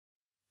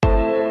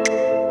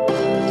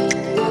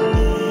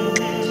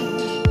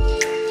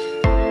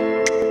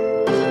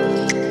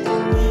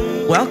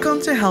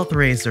Welcome to Health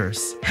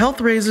Raisers.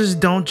 Health Raisers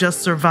don't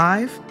just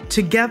survive.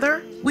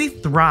 Together, we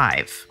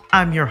thrive.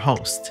 I'm your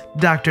host,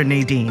 Dr.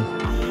 Nadine.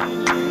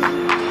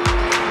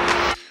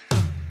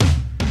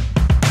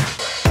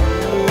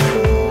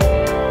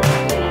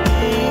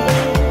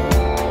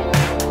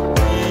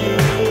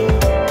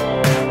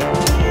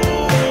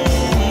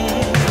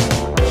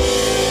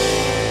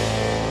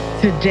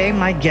 Today,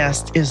 my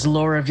guest is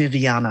Laura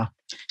Viviana.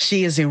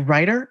 She is a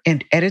writer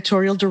and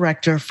editorial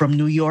director from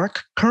New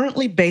York,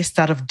 currently based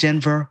out of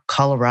Denver,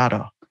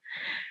 Colorado.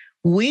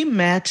 We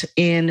met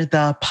in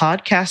the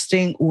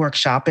podcasting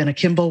workshop, an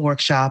Akimbo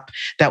workshop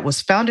that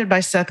was founded by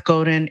Seth,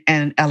 Godin,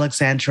 and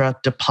Alexandra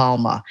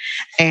Dipalma.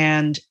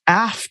 And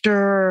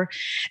after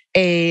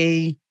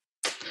a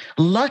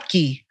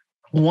lucky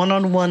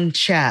one-on-one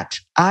chat,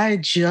 I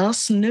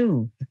just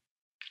knew,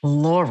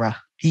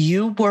 Laura,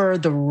 you were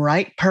the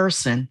right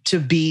person to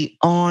be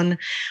on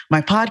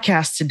my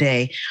podcast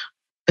today,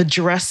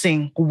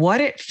 addressing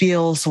what it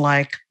feels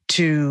like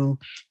to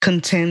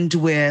contend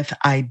with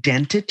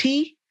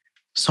identity,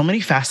 so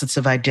many facets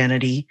of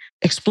identity,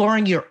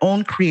 exploring your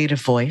own creative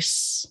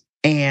voice,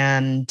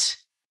 and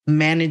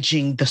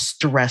managing the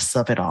stress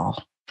of it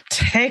all.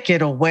 Take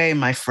it away,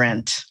 my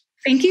friend.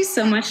 Thank you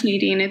so much,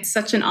 Nadine. It's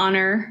such an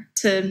honor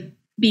to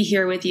be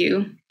here with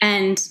you.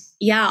 And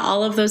yeah,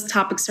 all of those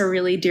topics are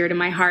really dear to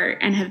my heart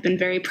and have been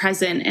very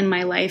present in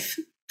my life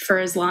for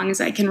as long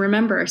as I can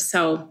remember.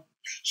 So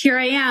here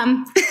I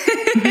am.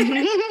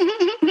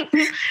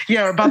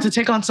 Yeah, we're about to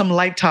take on some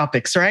light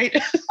topics,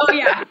 right? Oh,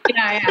 yeah.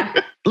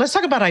 Let's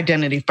talk about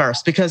identity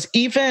first, because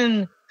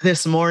even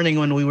this morning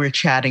when we were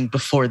chatting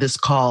before this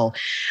call,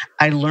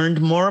 I learned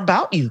more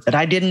about you that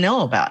I didn't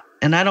know about.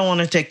 And I don't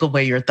want to take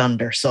away your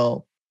thunder.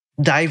 So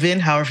dive in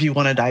however you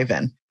want to dive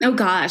in. Oh,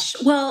 gosh.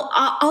 Well,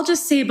 I'll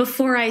just say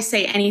before I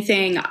say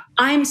anything,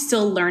 I'm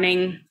still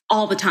learning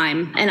all the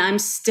time, and I'm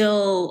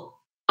still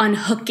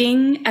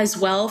unhooking as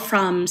well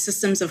from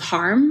systems of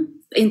harm,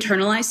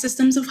 internalized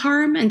systems of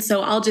harm. And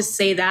so I'll just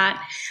say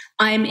that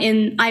I'm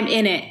in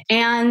it.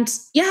 And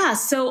yeah,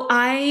 so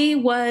I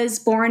was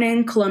born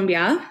in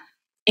Colombia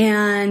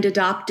and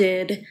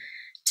adopted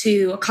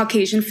to a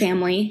Caucasian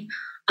family.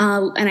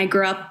 And I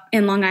grew up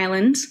in Long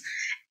Island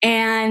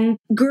and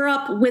grew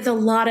up with a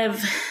lot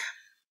of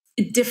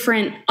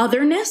different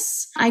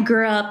otherness. I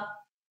grew up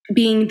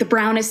being the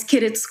brownest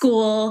kid at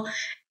school,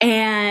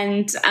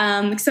 and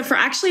except for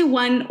actually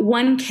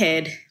one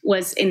kid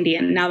was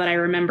Indian, now that I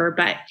remember,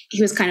 but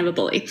he was kind of a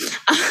bully.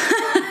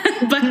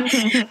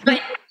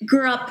 but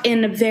grew up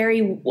in a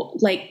very,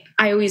 like,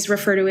 I always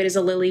refer to it as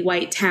a lily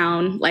white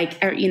town. Like,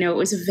 it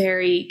was a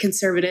very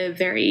conservative,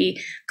 very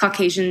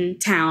Caucasian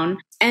town.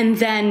 And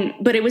then,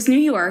 but it was New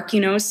York,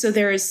 so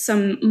there's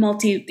some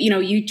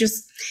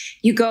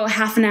you go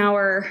half an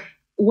hour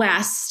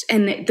west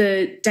and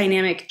the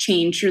dynamic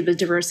changed, or the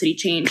diversity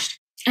changed.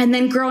 And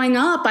then growing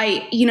up,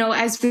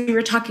 as we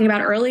were talking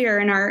about earlier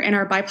in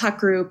our BIPOC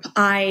group,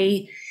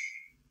 I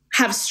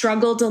have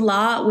struggled a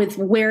lot with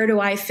where do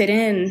I fit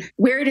in?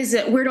 Where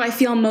do I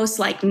feel most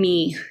like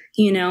me?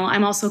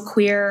 I'm also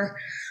queer.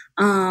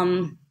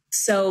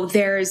 So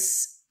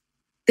there's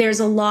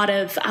a lot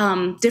of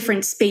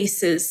different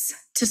spaces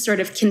to sort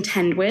of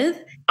contend with.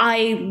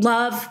 I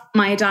love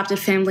my adopted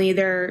family.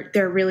 They're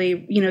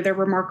really, they're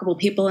remarkable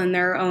people in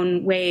their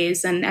own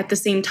ways. And at the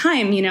same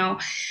time,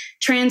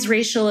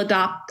 transracial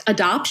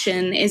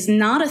adoption is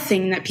not a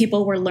thing that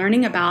people were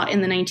learning about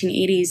in the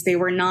 1980s.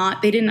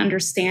 They didn't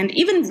understand.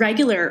 Even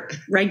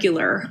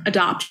regular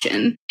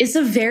adoption is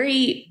a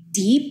very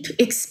deep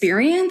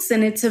experience,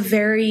 and it's a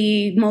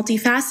very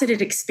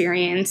multifaceted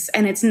experience,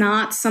 and it's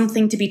not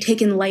something to be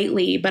taken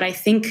lightly. But I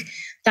think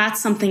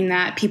that's something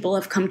that people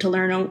have come to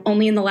learn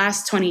only in the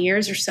last 20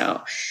 years or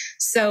so.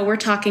 So we're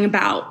talking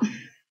about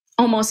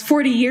almost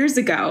 40 years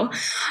ago,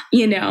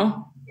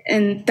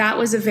 and that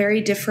was a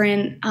very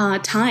different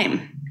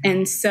time.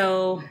 And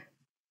so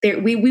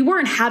we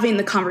weren't having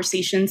the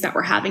conversations that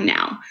we're having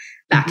now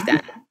back then.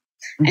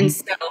 Mm-hmm. And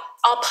so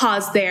I'll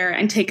pause there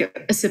and take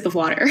a sip of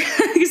water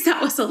because that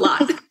was a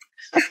lot.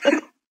 I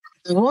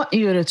want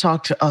you to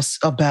talk to us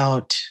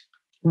about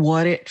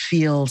what it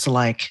feels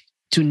like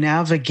to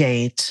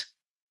navigate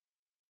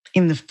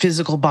in the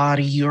physical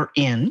body you're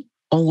in,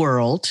 a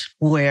world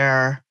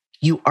where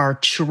you are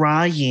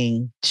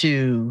trying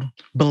to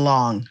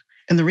belong.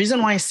 And the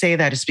reason why I say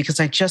that is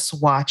because I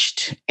just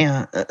watched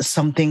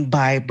something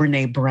by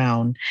Brené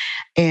Brown,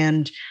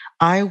 and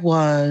I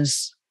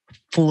was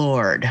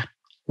floored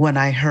when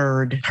I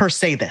heard her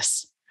say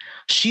this.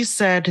 She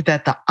said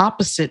that the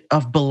opposite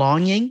of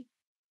belonging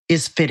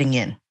is fitting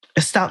in.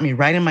 It stopped me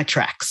right in my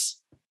tracks,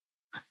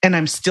 and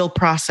I'm still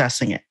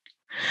processing it.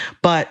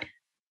 But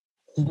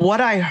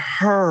what I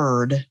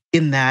heard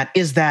in that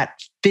is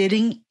that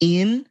fitting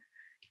in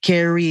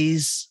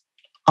carries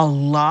a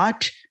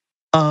lot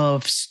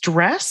of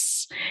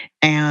stress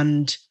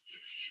and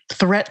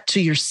threat to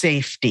your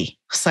safety,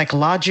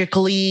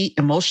 psychologically,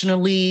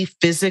 emotionally,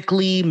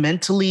 physically,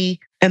 mentally.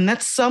 And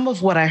that's some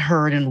of what I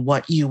heard in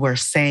what you were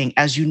saying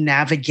as you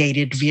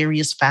navigated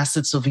various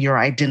facets of your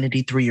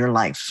identity through your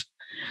life.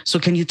 So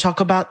can you talk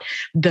about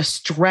the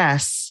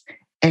stress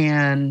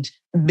and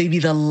maybe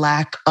the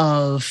lack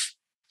of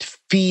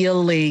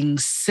feeling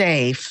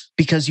safe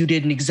because you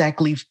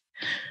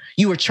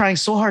were trying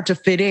so hard to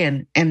fit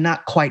in and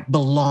not quite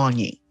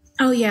belonging?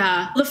 Oh,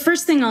 yeah. The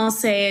first thing I'll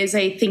say is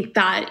I think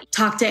that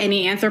talk to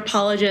any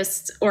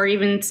anthropologist or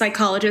even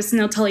psychologist, and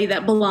they'll tell you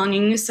that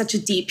belonging is such a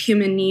deep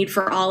human need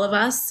for all of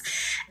us.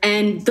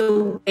 And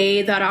the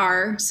way that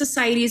our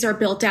societies are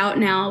built out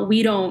now,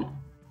 we don't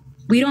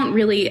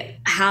really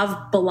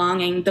have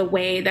belonging the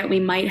way that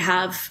we might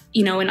have,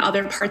 in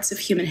other parts of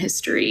human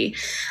history.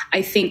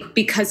 I think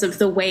because of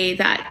the way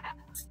that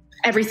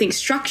everything's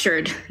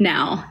structured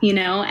now,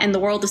 and the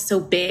world is so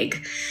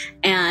big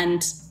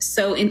and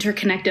so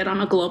interconnected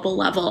on a global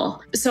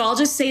level. So I'll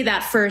just say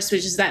that first,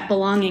 which is that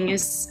belonging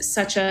is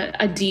such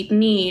a deep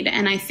need.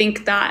 And I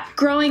think that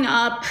growing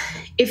up,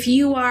 if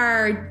you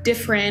are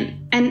different,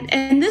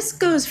 and this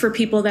goes for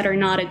people that are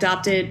not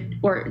adopted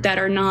or that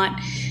are not,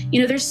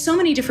 there's so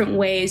many different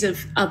ways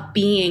of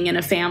being in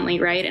a family,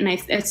 right?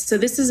 And so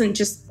this isn't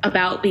just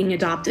about being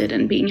adopted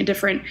and being a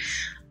different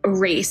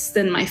race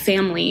than my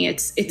family.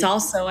 It's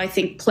also, I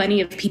think,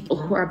 plenty of people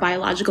who are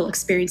biological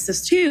experience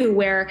this too,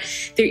 where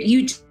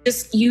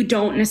you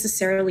don't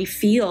necessarily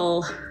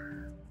feel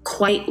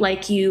quite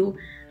like you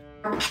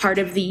are part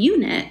of the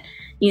unit.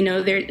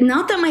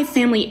 Not that my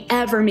family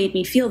ever made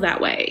me feel that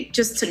way.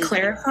 Just to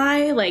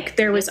clarify,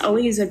 there was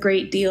always a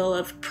great deal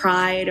of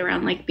pride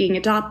around being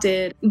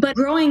adopted. But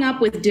growing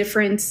up with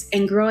difference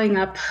and growing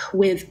up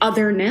with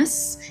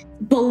otherness,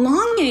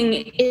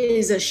 belonging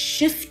is a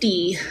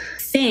shifty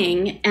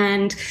thing.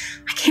 And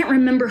I can't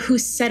remember who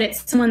said it,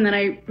 someone that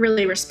I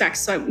really respect.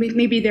 So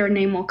maybe their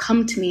name will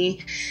come to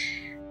me.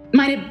 It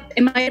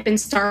might have been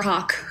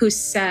Starhawk who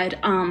said,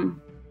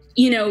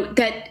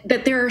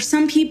 that there are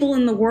some people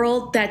in the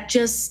world that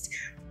just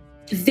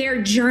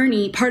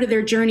part of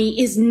their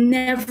journey is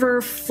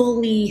never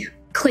fully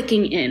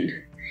clicking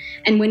in.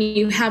 And when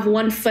you have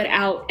one foot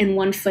out and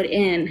one foot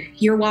in,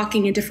 you're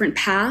walking a different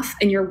path,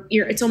 and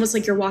it's almost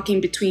like you're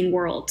walking between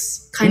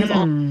worlds kind of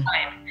all the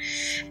time.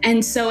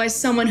 And so as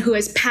someone who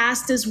has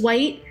passed as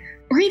white,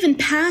 or even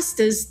passed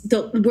as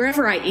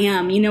wherever I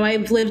am,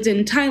 I've lived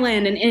in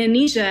Thailand and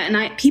Indonesia,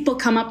 and people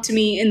come up to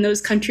me in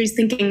those countries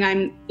thinking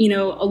I'm,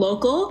 a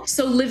local.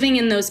 So living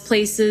in those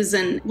places,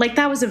 and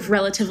that was a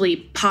relatively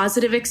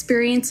positive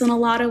experience in a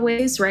lot of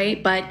ways,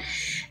 right? But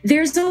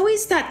there's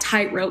always that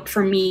tightrope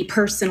for me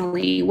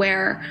personally,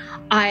 where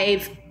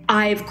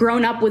I've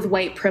grown up with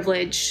white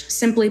privilege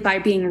simply by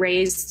being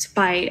raised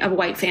by a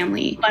white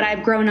family. But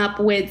I've grown up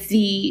with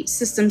the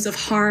systems of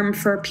harm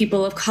for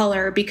people of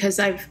color because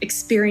I've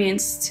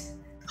experienced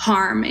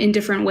harm in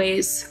different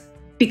ways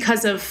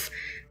because of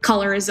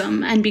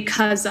colorism and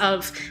because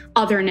of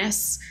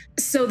otherness.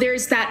 So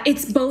there's that,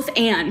 it's both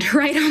and,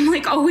 right?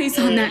 I'm always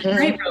on that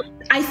tightrope.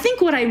 I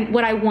think what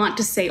I want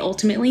to say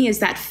ultimately is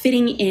that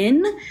fitting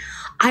in,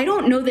 I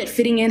don't know that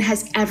fitting in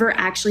has ever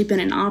actually been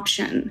an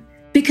option,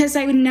 because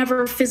I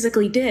never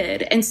physically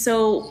did. And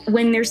so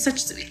when there's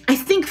I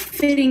think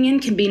fitting in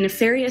can be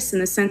nefarious in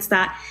the sense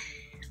that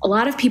a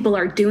lot of people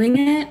are doing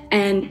it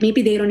and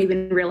maybe they don't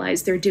even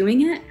realize they're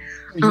doing it.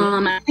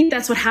 I think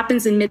that's what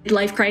happens in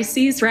midlife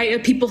crises,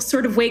 right? People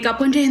sort of wake up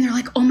one day and they're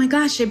like, oh my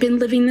gosh, I've been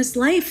living this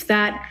life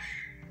that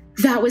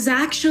was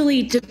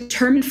actually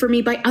determined for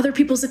me by other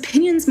people's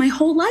opinions my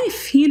whole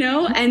life,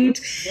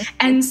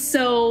 And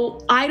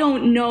so I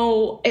don't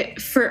know,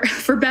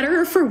 for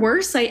better or for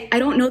worse, I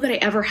don't know that I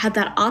ever had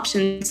that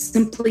option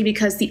simply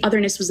because the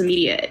otherness was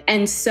immediate.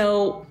 And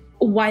so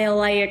while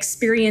I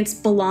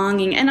experienced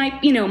belonging, and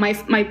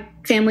my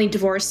family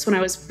divorced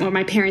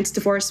my parents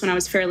divorced when I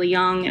was fairly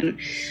young, and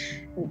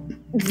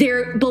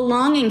their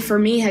belonging for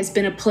me has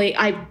been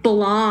I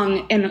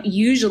belong, and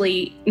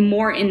usually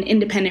more in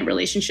independent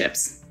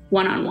relationships,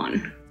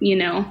 one-on-one,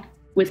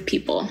 with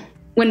people.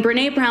 When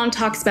Brené Brown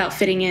talks about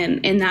fitting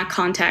in that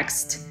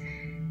context,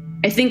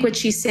 I think what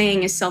she's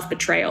saying is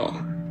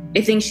self-betrayal.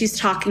 I think she's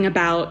talking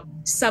about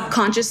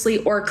subconsciously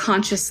or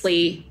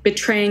consciously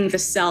betraying the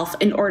self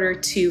in order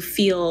to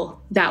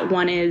feel that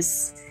one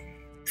is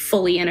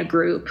fully in a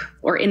group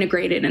or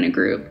integrated in a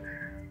group.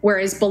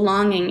 Whereas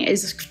belonging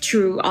is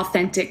true,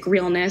 authentic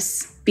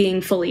realness,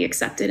 being fully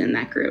accepted in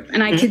that group.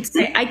 And I could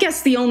say, I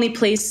guess the only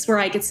place where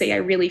I could say I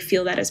really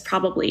feel that is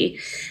probably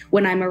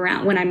when I'm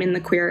in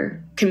the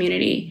queer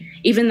community,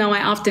 even though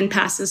I often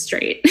pass as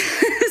straight.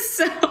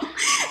 So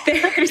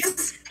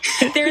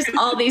there's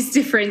all these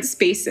different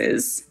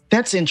spaces.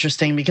 That's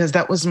interesting, because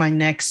that was my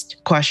next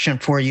question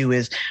for you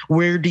is,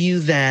 where do you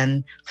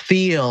then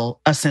feel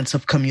a sense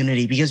of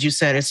community? Because you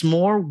said it's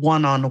more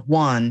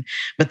one-on-one,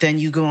 but then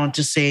you go on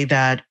to say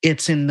that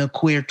it's in the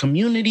queer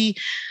community.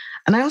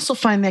 And I also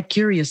find that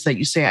curious that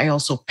you say, I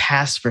also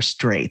pass for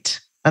straight.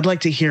 I'd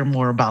like to hear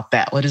more about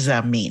that. What does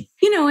that mean?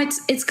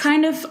 It's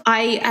kind of,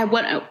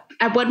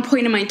 at one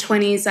point in my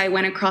 20s, I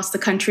went across the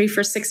country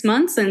for 6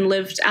 months and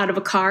lived out of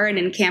a car and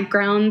in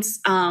campgrounds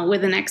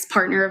with an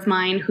ex-partner of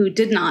mine who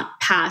did not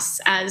pass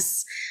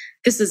as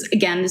this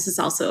is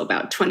also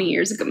about 20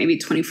 years ago, maybe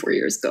 24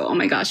 years ago. Oh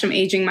my gosh, I'm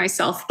aging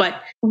myself. But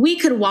we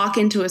could walk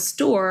into a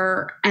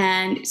store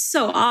and it's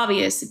so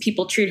obvious that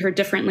people treat her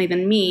differently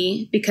than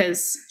me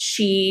because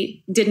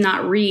she did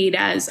not read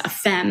as a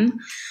femme.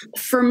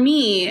 For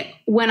me,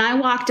 when I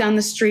walk down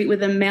the street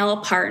with a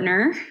male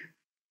partner,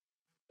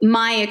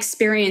 my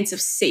experience of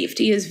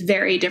safety is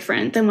very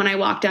different than when I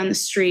walk down the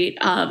street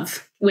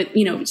with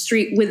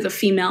a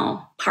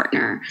female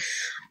partner.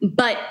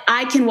 But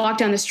I can walk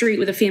down the street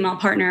with a female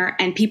partner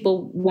and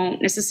people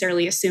won't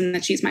necessarily assume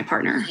that she's my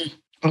partner.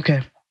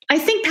 Okay. I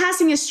think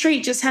passing as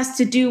straight just has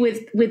to do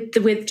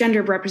with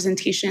gender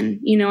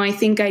representation. I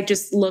think I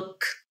just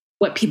look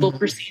what people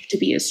perceive to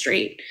be as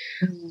straight,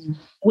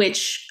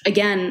 which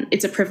again,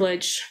 it's a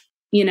privilege.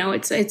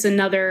 It's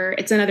another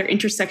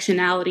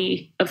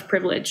intersectionality of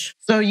privilege.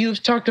 So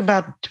you've talked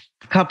about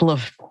a couple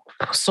of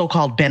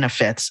so-called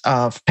benefits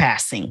of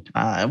passing,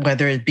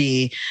 whether it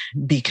be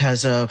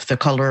because of the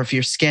color of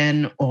your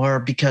skin or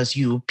because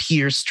you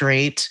appear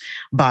straight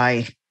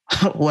by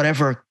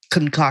whatever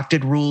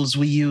concocted rules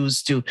we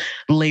use to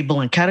label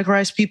and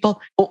categorize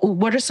people.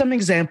 What are some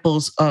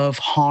examples of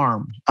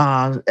harm?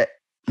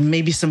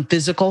 Maybe some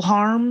physical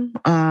harm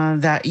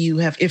that you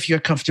have, if you're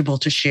comfortable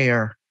to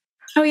share.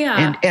 Oh,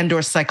 yeah. And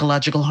or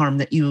psychological harm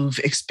that you've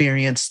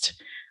experienced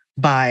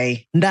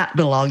by not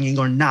belonging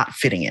or not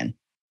fitting in.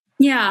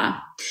 Yeah.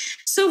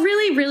 So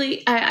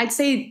really, I'd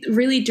say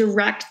really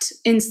direct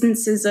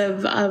instances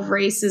of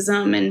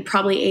racism and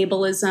probably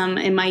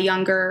ableism in my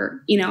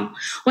younger,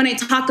 when I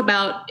talk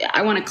about,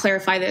 I want to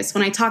clarify this,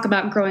 when I talk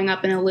about growing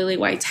up in a lily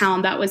white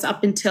town, that was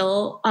up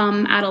until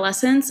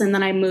adolescence. And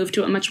then I moved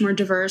to a much more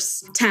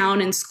diverse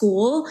town and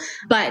school.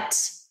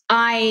 But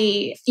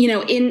I,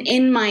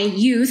 in my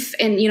youth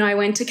and, I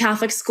went to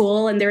Catholic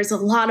school and there was a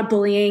lot of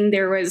bullying.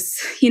 There was,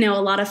 a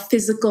lot of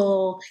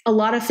physical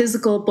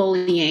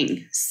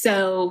bullying.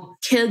 So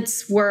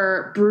kids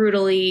were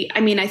brutally,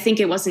 I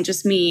think it wasn't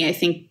just me. I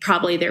think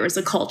probably there was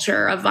a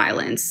culture of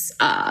violence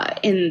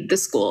in the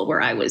school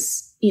where I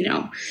was,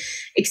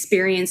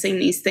 experiencing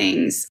these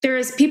things.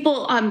 There's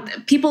people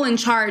in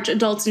charge,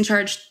 adults in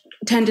charge,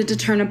 tended to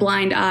turn a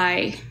blind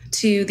eye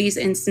to these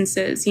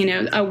instances.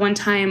 One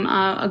time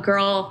a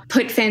girl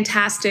put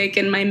Fantastic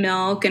in my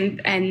milk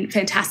and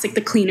Fantastic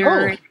the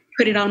cleaner and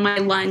put it on my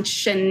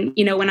lunch. And,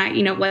 when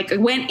I,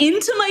 went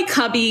into my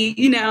cubby,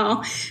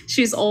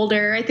 she was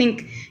older. I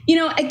think,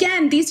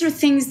 again, these are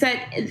things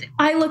that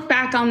I look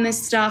back on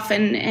this stuff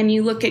and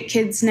you look at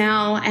kids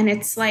now and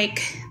it's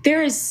like,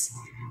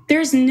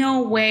 there's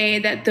no way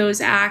that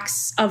those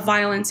acts of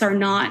violence are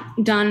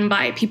not done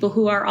by people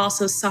who are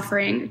also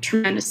suffering a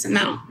tremendous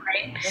amount,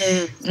 right?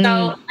 Mm-hmm.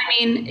 So,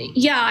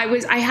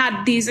 I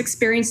had these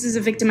experiences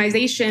of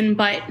victimization,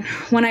 but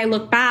when I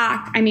look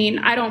back,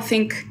 I don't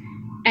think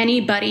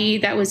anybody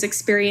that was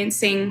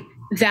experiencing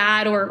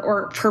that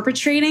or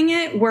perpetrating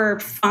it were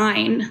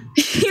fine.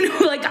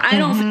 I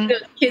don't think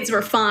those kids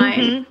were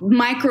fine.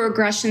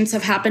 Microaggressions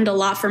have happened a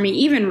lot for me,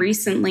 even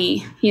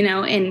recently,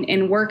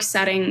 in work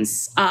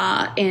settings,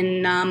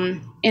 in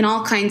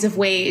all kinds of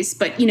ways.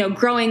 But,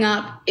 growing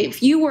up,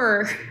 if you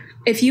were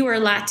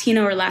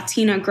Latino or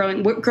Latina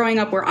growing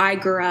up where I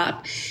grew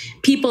up,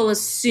 people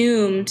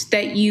assumed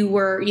that you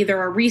were either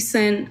a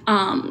recent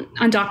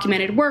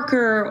undocumented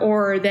worker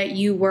or that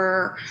you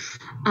were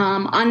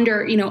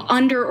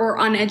under or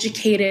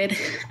uneducated.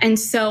 And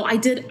so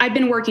I've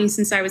been working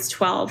since I was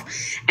 12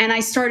 and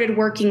I started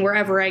working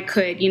wherever I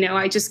could.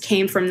 I just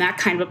came from that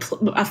kind of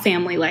a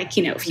family,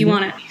 if you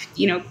want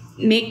to,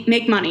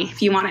 make money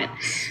if you want it.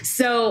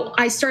 So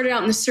I started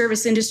out in the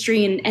service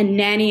industry and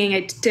nannying.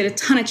 I did a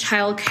ton of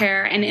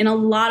childcare. And in a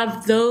lot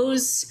of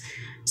those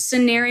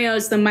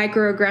scenarios, the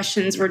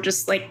microaggressions were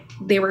just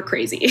they were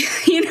crazy.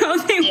 They were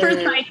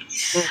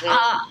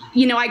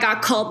I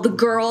got called the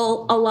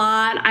girl a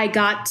lot. I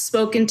got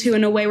spoken to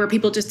in a way where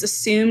people just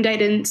assumed I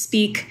didn't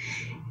speak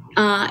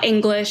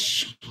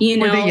English.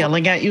 Were they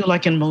yelling at you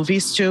like in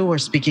movies too, or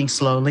speaking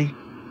slowly?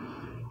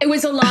 It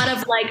was a lot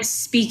of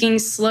speaking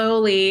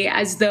slowly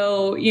as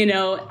though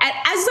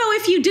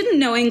if you didn't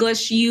know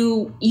English,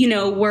 you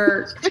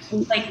were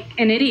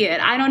an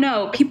idiot. I don't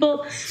know.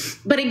 People,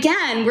 but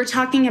again, we're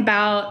talking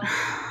about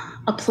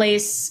a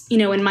place,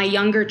 in my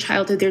younger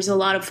childhood, there's a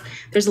lot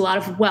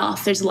of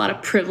wealth. There's a lot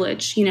of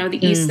privilege. The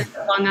East End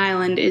of Long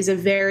Island is a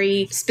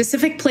very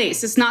specific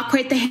place. It's not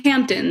quite the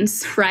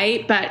Hamptons,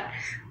 right? But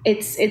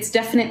it's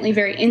definitely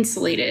very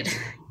insulated.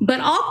 But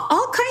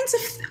all kinds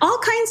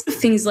of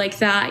things like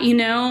that,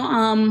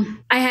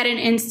 I had an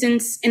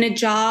instance in a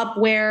job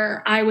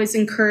where I was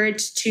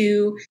encouraged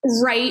to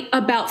write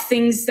about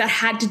things that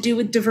had to do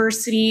with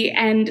diversity,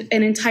 and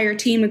an entire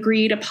team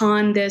agreed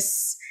upon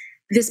this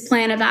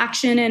plan of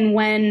action. And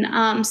when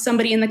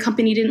somebody in the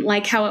company didn't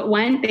like how it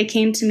went, they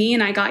came to me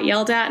and I got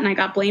yelled at and I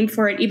got blamed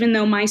for it, even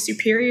though my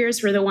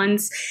superiors were the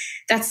ones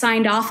that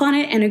signed off on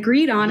it and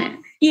agreed on it.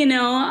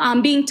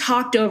 being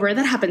talked over.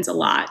 That happens a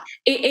lot.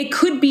 It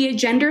could be a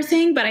gender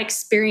thing, but I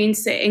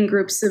experience it in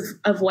groups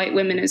of white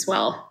women as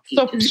well.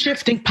 So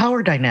shifting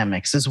power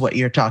dynamics is what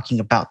you're talking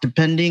about.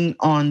 Depending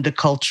on the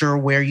culture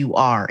where you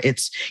are,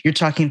 you're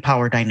talking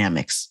power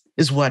dynamics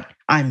is what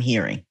I'm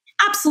hearing.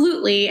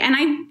 Absolutely. And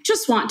I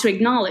just want to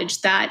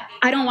acknowledge that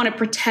I don't want to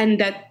pretend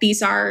that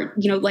these are,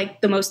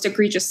 like the most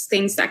egregious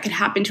things that could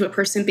happen to a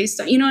person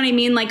based on, you know what I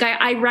mean? Like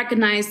I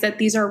recognize that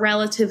these are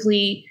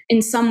relatively,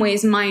 in some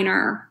ways,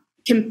 minor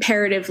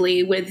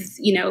comparatively with,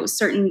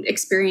 certain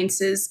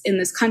experiences in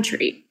this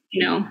country,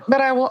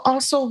 But I will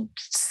also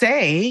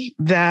say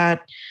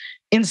that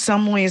in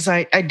some ways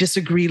I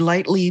disagree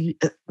lightly,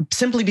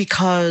 simply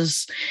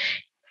because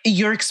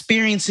you're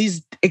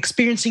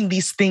experiencing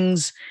these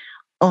things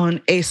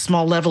on a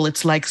small level.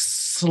 It's like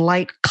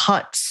slight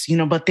cuts,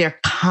 but they're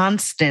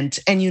constant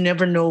and you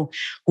never know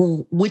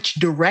which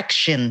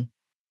direction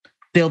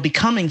they'll be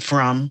coming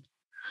from.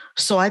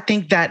 So I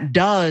think that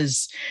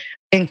does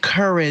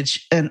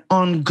encourage an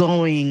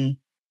ongoing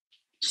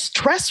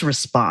stress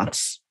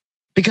response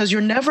because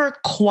you're never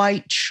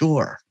quite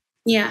sure.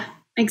 Yeah,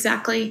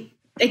 exactly.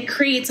 It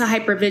creates a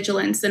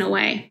hypervigilance in a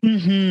way.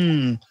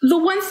 Mm-hmm. The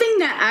one thing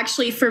that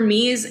actually for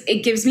me is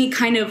it gives me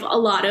kind of a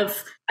lot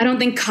of, I don't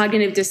think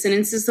cognitive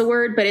dissonance is the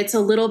word, but it's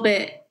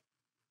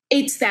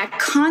that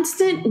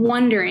constant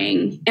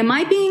wondering, am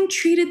I being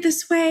treated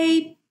this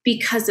way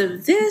because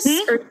of this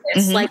or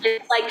this?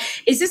 Mm-hmm.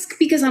 Is this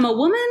because I'm a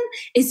woman?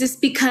 Is this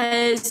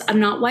because I'm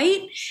not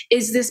white?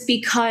 Is this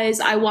because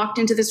I walked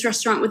into this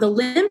restaurant with a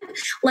limp?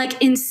 Like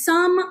in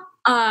some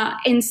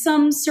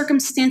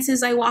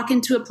circumstances, I walk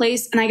into a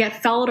place and I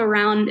get followed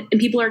around and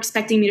people are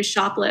expecting me to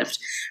shoplift,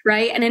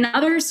 right? And in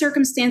other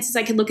circumstances,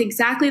 I could look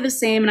exactly the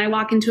same and I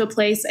walk into a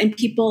place and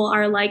people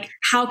are like,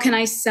 how can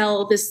I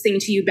sell this thing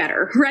to you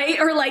better, right?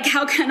 Or like,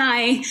 how can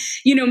I,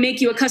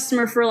 make you a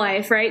customer for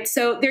life, right?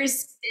 So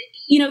it's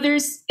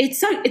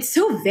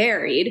so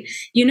varied.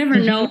 You never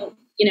know,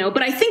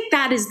 but I think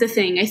that is the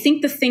thing. I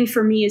think the thing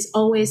for me is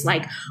always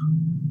like,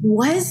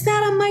 was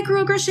that a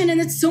microaggression? And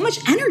it's so much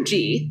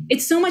energy.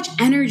 It's so much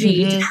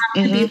energy to have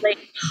to be like,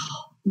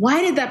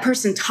 why did that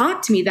person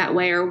talk to me that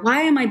way? Or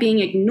why am I being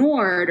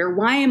ignored? Or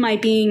why am I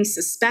being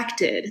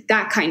suspected?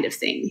 That kind of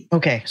thing.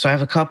 Okay. So I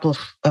have a couple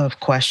of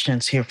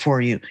questions here for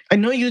you. I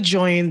know you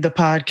joined the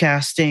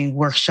podcasting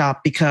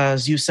workshop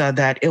because you said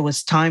that it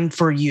was time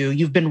for you.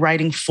 You've been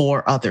writing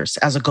for others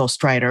as a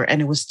ghostwriter,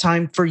 and it was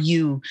time for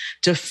you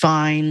to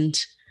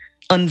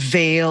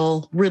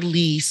unveil,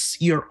 release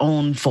your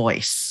own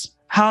voice.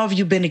 How have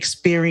you been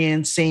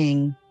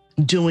experiencing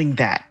doing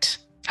that?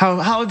 How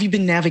have you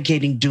been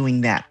navigating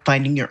doing that,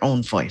 finding your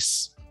own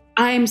voice?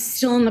 I'm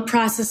still in the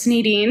process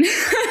needing.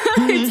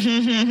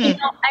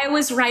 I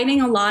was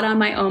writing a lot on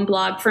my own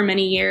blog for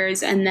many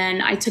years, and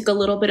then I took a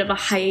little bit of a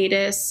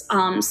hiatus.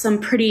 Some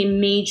pretty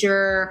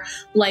major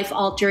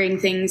life-altering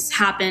things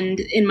happened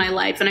in my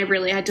life, and I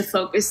really had to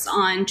focus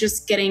on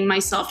just getting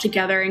myself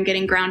together and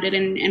getting grounded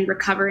and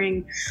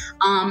recovering.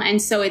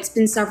 And so it's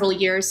been several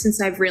years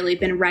since I've really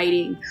been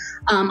writing.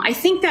 I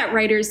think that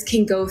writers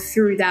can go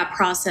through that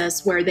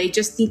process where they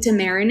just need to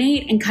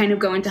marinate and kind of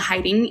go into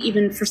hiding,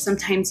 even for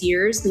sometimes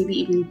years, maybe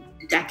even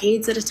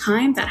decades at a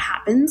time. That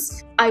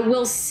happens. I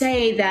will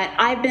say that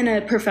I've been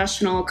a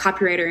professional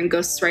copywriter and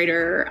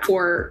ghostwriter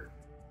for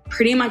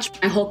pretty much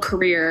my whole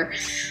career.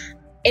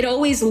 It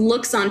always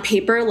looks on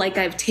paper like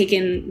I've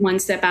taken one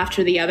step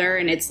after the other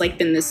and it's like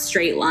been this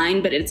straight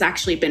line, but it's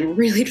actually been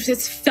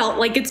it's felt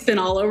like it's been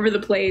all over the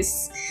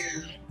place.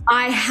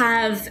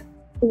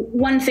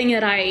 One thing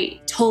that I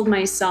told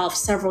myself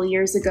several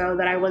years ago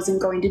that I wasn't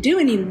going to do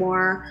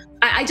anymore.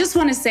 I just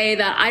want to say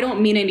that I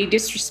don't mean any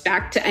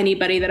disrespect to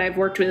anybody that I've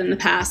worked with in the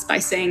past by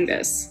saying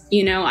this.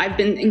 I've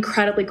been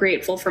incredibly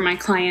grateful for my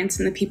clients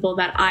and the people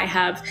that I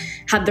have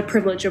had the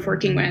privilege of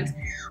working with.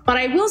 But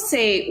I will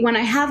say, when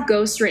I have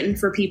ghostwritten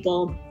for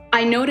people,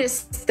 I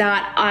noticed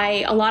that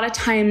a lot of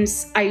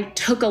times I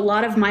took a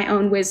lot of my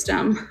own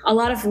wisdom, a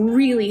lot of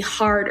really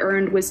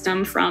hard-earned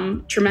wisdom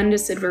from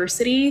tremendous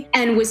adversity,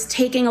 and was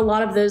taking a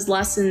lot of those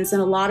lessons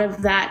and a lot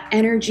of that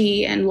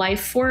energy and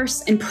life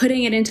force and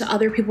putting it into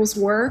other people's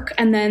work.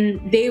 And then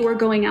they were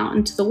going out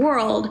into the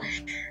world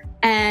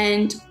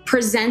and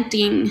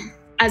presenting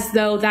as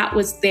though that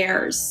was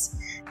theirs,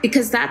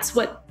 because that's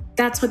what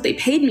they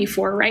paid me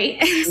for, right?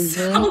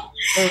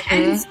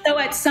 And so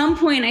at some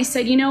point I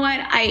said, you know what,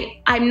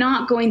 I'm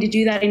not going to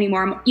do that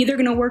anymore. I'm either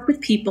going to work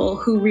with people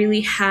who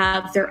really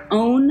have their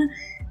own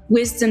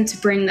wisdom to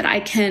bring that I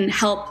can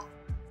help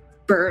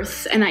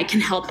birth and I can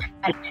help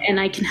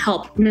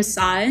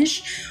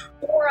massage,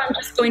 or I'm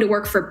just going to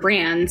work for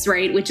brands,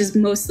 right? Which is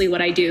mostly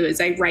what I do, is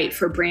I write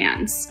for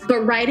brands. But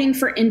writing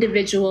for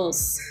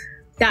individuals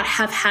that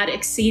have had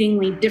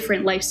exceedingly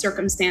different life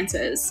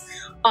circumstances,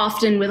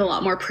 often with a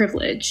lot more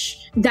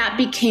privilege, that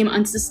became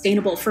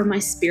unsustainable for my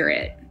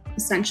spirit,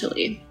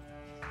 essentially.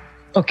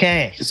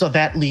 Okay, so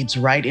that leads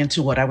right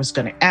into what I was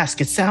going to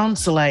ask. It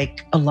sounds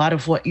like a lot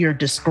of what you're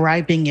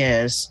describing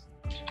is,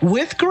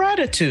 with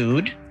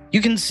gratitude,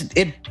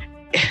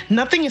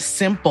 nothing is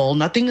simple,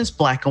 nothing is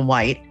black and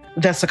white,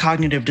 that's a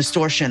cognitive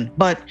distortion.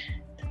 But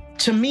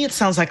to me, it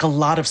sounds like a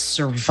lot of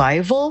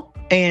survival,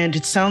 and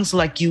it sounds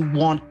like you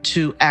want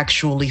to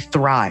actually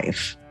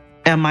thrive.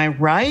 Am I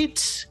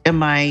right?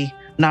 Am I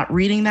not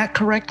reading that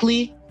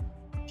correctly?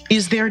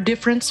 Is there a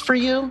difference for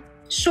you?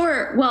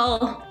 Sure.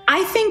 Well,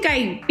 I think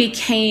I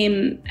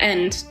became,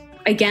 and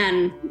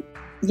again,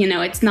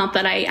 it's not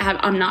that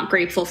I'm not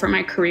grateful for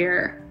my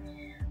career,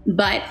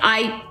 but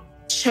I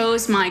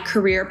chose my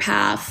career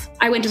path.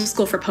 I went to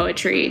school for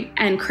poetry,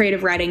 and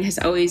creative writing has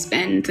always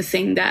been the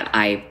thing that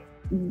I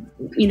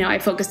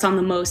focused on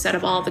the most out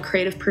of all the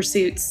creative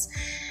pursuits.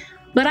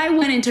 But I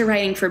went into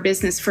writing for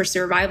business for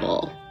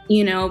survival,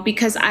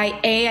 because I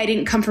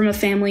didn't come from a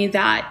family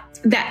that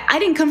I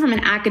didn't come from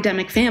an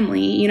academic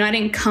family. I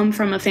didn't come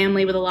from a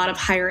family with a lot of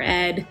higher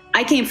ed.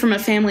 I came from a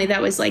family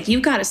that was like,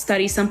 you've got to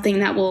study something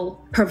that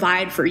will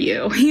provide for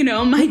you.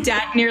 My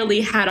dad nearly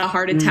had a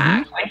heart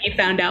attack when he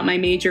found out my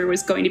major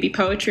was going to be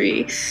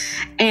poetry.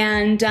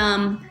 And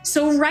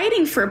so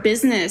writing for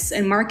business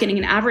and marketing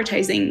and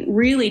advertising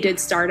really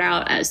did start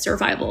out as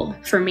survival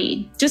for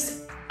me,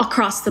 just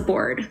across the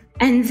board.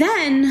 And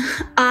then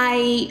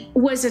I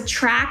was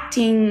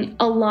attracting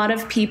a lot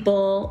of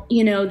people,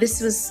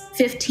 this was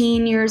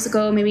 15 years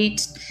ago, maybe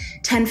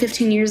 10,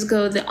 15 years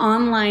ago, the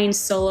online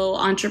solo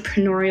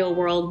entrepreneurial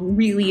world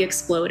really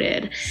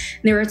exploded.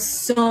 There were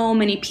so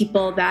many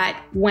people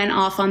that went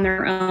off on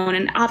their own,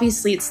 and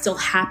obviously it's still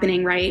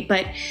happening, right?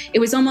 But it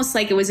was almost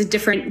like it was a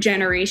different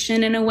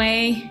generation in a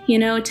way,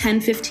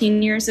 10,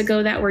 15 years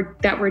ago that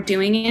were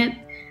doing it.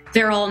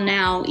 They're all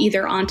now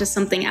either onto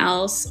something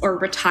else or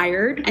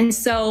retired. And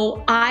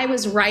so I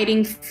was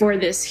writing for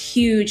this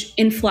huge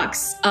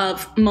influx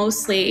of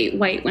mostly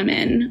white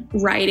women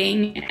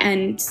writing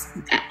and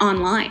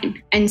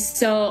online. And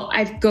so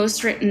I've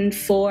ghostwritten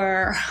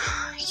for,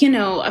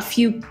 a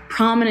few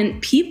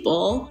prominent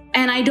people,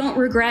 and I don't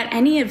regret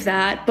any of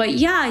that. But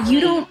yeah,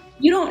 you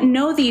don't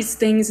know these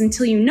things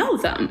until you know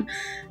them.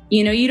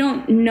 You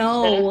don't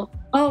know,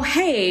 oh,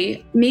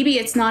 hey, maybe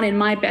it's not in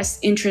my best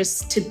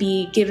interest to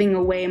be giving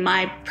away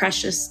my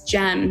precious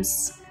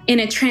gems in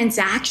a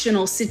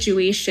transactional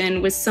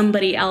situation with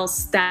somebody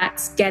else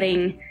that's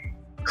getting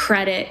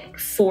credit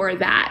for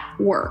that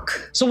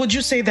work. So would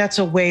you say that's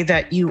a way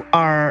that you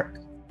are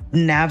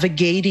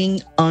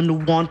navigating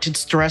unwanted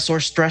stress or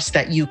stress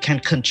that you can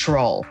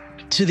control,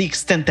 to the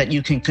extent that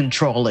you can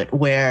control it,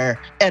 where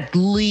at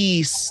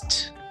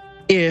least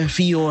if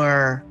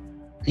you're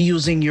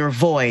using your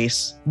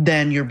voice,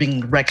 then you're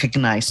being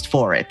recognized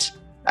for it?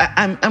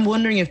 I'm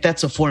wondering if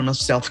that's a form of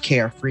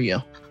self-care for you.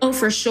 Oh,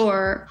 for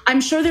sure.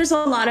 I'm sure there's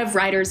a lot of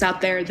writers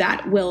out there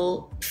that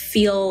will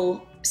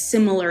feel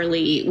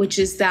similarly, which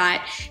is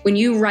that when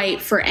you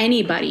write for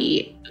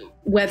anybody,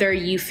 whether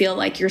you feel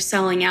like you're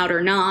selling out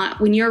or not,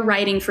 when you're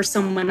writing for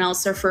someone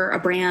else or for a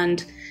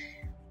brand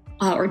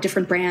or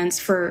different brands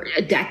for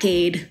a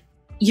decade,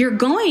 you're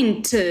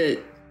going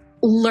to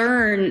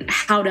learn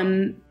how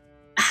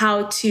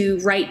to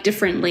write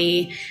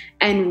differently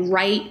and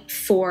write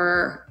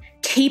for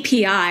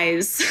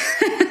KPIs.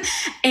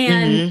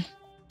 And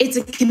it's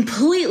a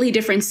completely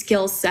different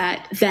skill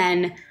set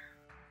than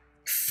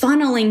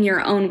funneling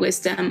your own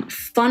wisdom,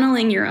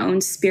 funneling your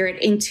own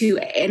spirit into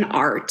an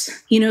art.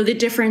 The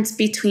difference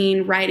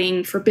between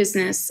writing for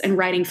business and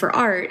writing for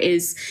art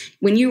is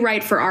when you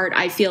write for art,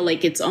 I feel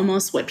like it's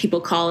almost what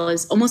people call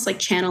is almost like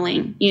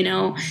channeling.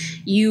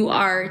 You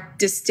are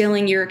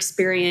distilling your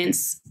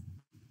experience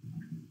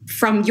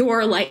from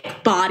your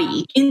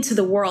body into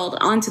the world,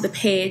 onto the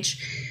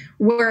page.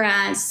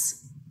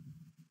 Whereas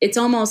it's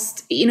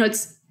almost,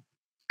 it's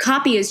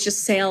copy is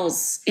just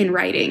sales in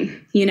writing,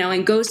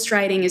 and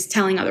ghostwriting is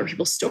telling other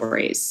people's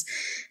stories.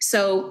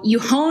 So you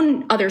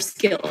hone other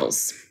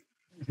skills.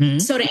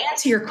 So to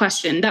answer your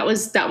question, that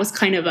was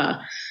kind of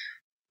a,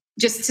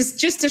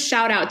 just a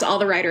shout out to all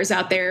the writers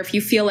out there. If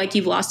you feel like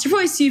you've lost your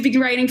voice, you've been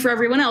writing for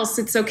everyone else,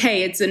 it's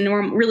okay. It's a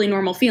really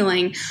normal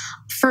feeling.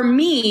 For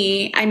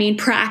me,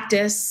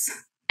 practice,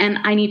 and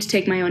I need to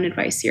take my own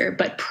advice here,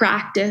 but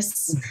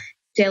practice,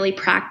 daily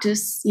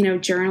practice,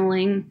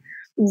 journaling,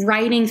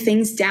 writing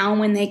things down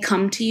when they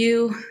come to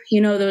you,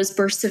 those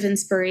bursts of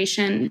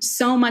inspiration.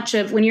 So much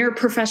of, when you're a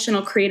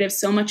professional creative,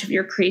 so much of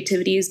your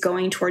creativity is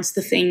going towards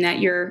the thing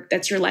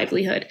that's your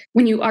livelihood.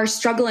 When you are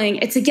struggling,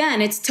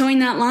 it's towing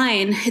that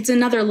line. It's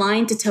another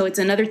line to toe. It's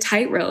another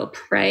tightrope,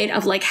 right?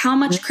 Of how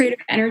much creative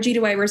energy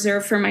do I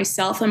reserve for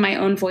myself and my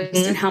own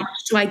voice, and how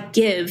much do I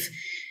give?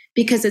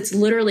 Because it's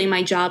literally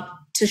my job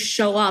to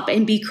show up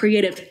and be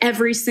creative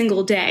every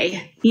single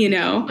day,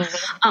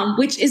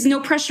 which is no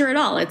pressure at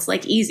all. It's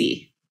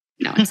easy.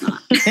 No, it's not.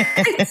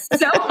 It's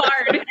so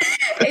hard.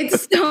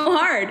 It's so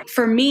hard.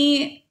 For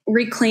me,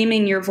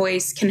 reclaiming your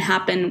voice can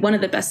happen. One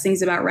of the best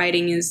things about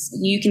writing is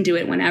you can do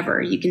it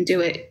whenever. You can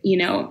do it,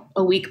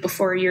 a week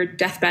before your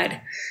deathbed.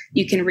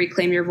 You can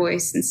reclaim your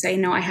voice and say,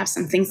 no, I have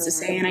some things to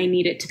say and I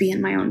need it to be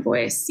in my own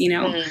voice,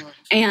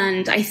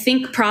 And I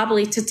think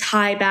probably to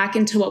tie back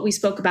into what we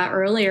spoke about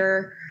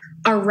earlier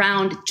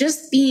around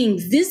just being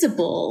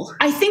visible,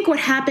 I think what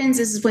happens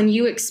is when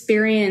you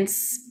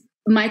experience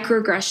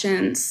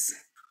microaggressions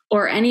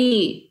or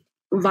any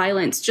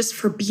violence just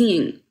for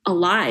being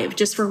alive,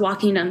 just for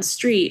walking down the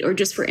street, or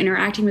just for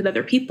interacting with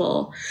other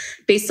people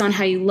based on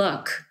how you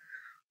look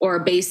or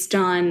based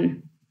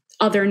on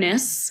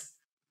otherness.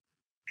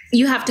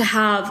 You have to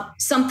have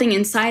something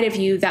inside of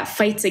you that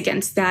fights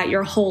against that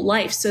your whole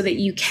life so that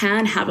you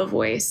can have a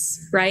voice,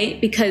 right?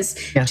 Because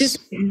just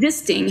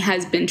existing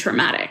has been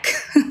traumatic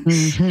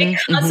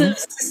because of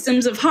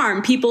systems of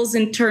harm, people's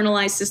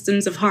internalized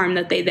systems of harm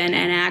that they then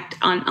enact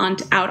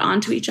out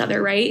onto each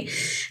other, right?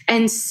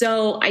 And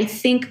so I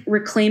think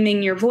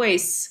reclaiming your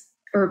voice,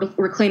 or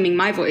reclaiming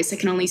my voice, I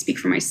can only speak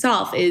for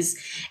myself, is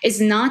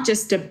not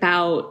just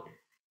about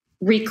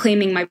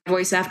reclaiming my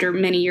voice after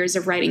many years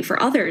of writing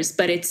for others,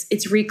 but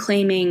it's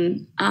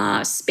reclaiming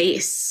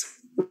space,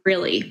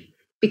 really,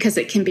 because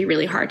it can be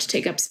really hard to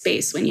take up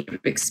space when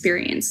you've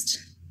experienced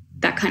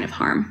that kind of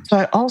harm. So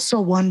I also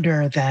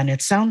wonder then,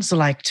 it sounds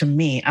like to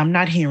me, I'm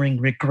not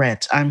hearing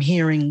regret. I'm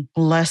hearing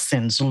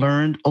lessons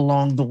learned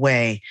along the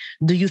way.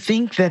 Do you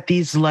think that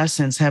these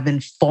lessons have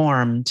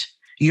informed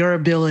your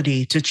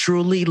ability to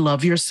truly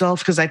love yourself?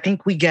 Because I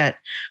think we get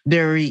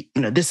very,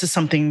 this is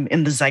something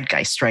in the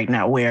zeitgeist right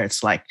now where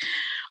it's like,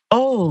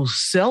 oh,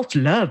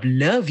 self-love,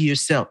 love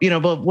yourself,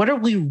 but what are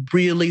we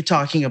really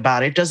talking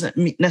about? It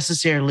doesn't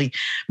necessarily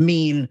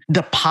mean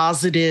the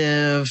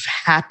positive,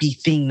 happy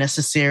thing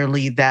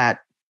necessarily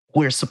that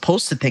we're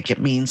supposed to think it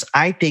means.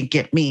 I think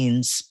it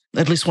means,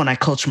 at least when I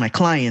coach my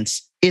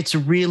clients, it's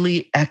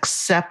really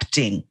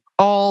accepting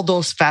all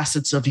those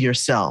facets of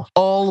yourself,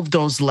 all of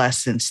those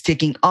lessons,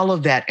 taking all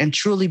of that and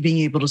truly being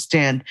able to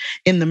stand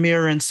in the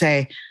mirror and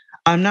say,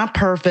 I'm not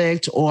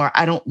perfect, or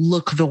I don't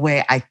look the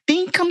way I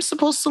think I'm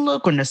supposed to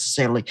look, or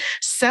necessarily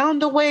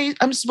sound the way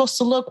I'm supposed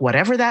to look,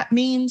 whatever that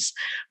means.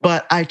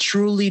 But I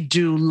truly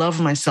do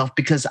love myself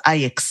because I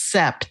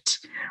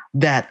accept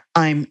that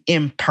I'm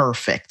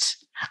imperfect.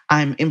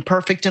 I'm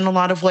imperfect in a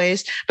lot of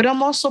ways, but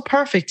I'm also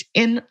perfect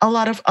in a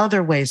lot of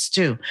other ways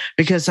too,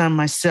 because I'm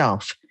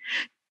myself.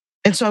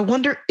 And so I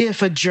wonder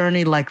if a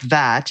journey like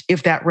that,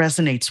 if that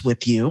resonates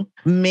with you,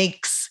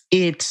 makes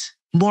it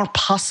more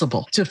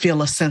possible to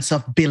feel a sense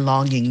of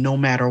belonging no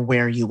matter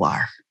where you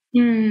are.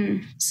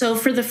 So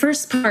for the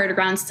first part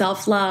around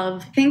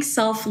self-love, I think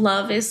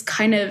self-love is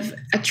kind of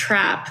a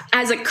trap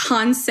as a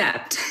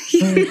concept.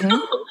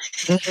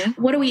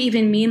 What do we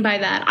even mean by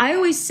that? I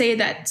always say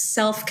that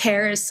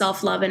self-care is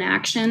self-love in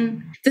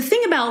action. The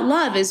thing about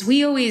love is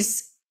we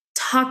always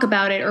talk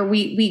about it,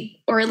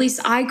 or at least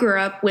I grew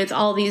up with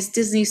all these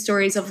Disney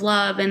stories of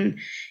love and,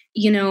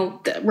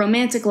 the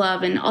romantic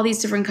love and all these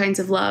different kinds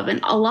of love.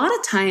 And a lot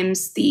of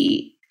times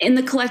in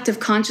the collective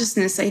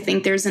consciousness, I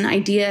think there's an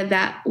idea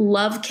that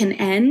love can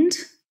end.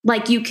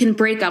 Like you can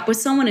break up with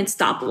someone and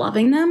stop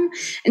loving them.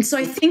 And so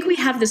I think we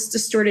have this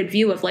distorted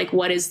view of like,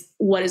 what does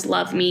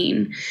love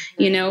mean?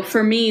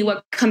 For me,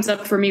 what comes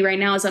up for me right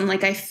now is I'm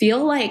like, I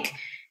feel like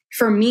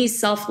for me,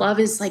 self-love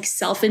is like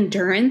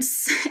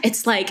self-endurance.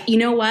 It's like, you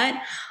know what?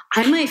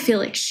 I might feel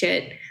like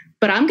shit,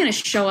 but I'm going to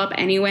show up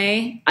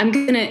anyway. I'm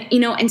going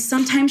to, and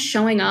sometimes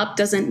showing up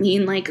doesn't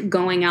mean like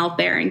going out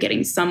there and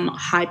getting some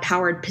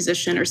high-powered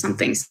position or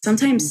something.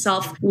 Sometimes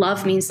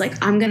self-love means like,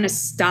 I'm going to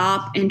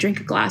stop and drink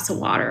a glass of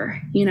water,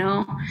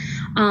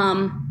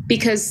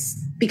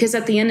 because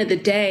at the end of the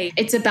day,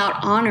 it's about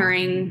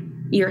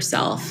honoring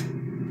yourself,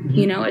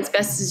 as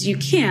best as you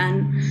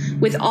can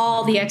with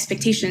all the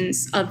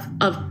expectations of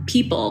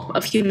people,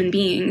 of human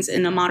beings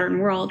in the modern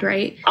world,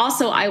 right?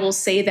 Also, I will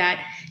say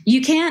that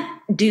you can't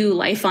do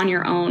life on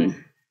your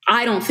own.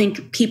 I don't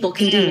think people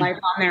can do life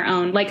on their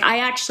own. Like, I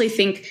actually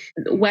think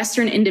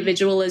Western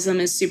individualism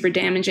is super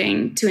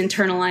damaging to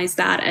internalize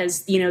that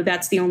as,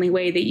 that's the only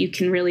way that you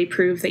can really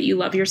prove that you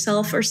love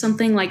yourself or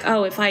something. Like,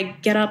 oh, if I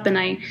get up and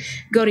I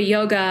go to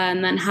yoga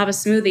and then have a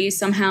smoothie,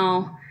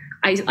 somehow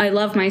I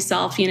love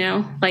myself,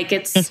 like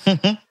it's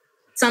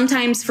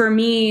sometimes for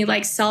me,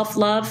 like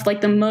self-love,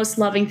 like the most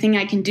loving thing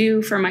I can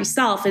do for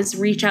myself is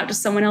reach out to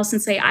someone else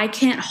and say, I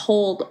can't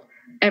hold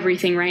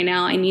everything right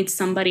now. I need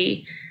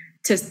somebody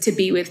to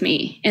be with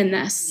me in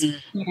this,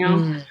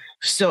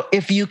 So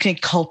if you can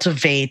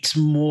cultivate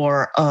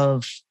more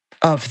of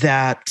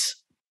that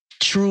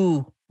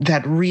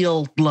that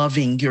real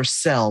loving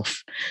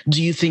yourself,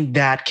 do you think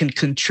that can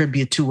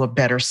contribute to a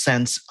better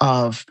sense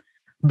of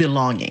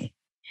belonging?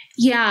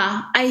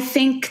 Yeah, I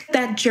think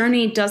that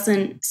journey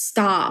doesn't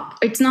stop.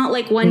 It's not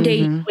like one day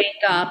you wake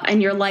up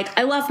and you're like,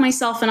 I love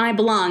myself and I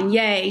belong.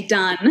 Yay,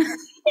 done.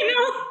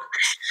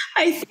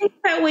 I think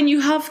that when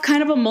you have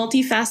kind of a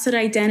multifaceted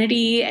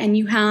identity and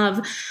you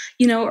have,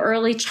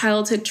 early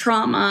childhood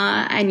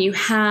trauma and you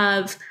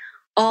have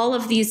all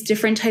of these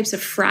different types of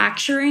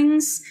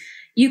fracturings,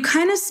 you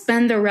kind of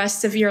spend the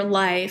rest of your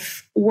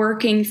life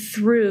working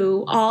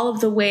through all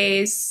of the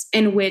ways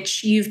in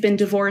which you've been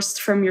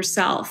divorced from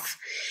yourself.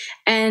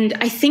 And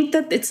I think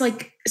that it's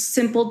like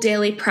simple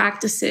daily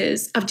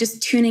practices of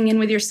just tuning in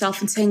with yourself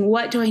and saying,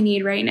 what do I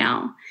need right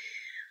now?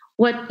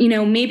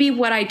 Maybe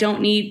what I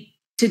don't need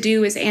to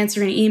do is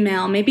answer an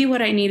email. Maybe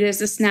what I need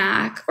is a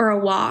snack or a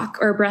walk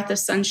or a breath of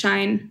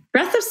sunshine.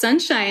 Breath of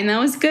sunshine. That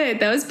was good.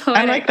 That was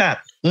poetic. I like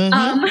that.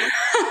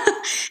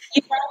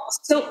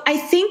 So I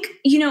think,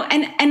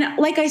 and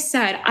like I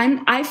said,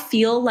 I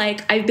feel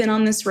like I've been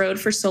on this road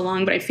for so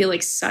long, but I feel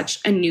like such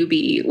a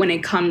newbie when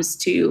it comes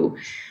to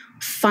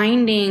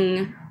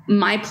finding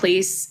my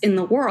place in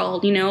the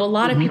world. A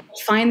lot of people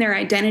find their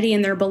identity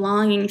and their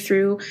belonging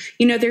through,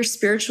 their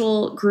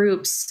spiritual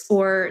groups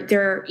or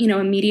their,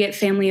 immediate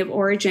family of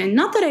origin.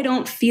 Not that I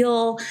don't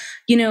feel,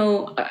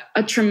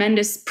 a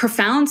tremendous,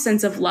 profound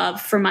sense of love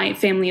for my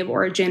family of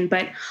origin,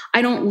 but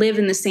I don't live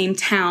in the same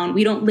town.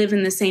 We don't live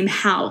in the same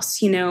house.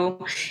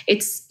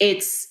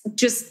 It's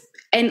just,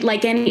 and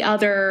like any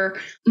other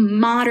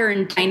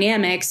modern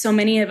dynamic, so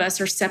many of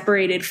us are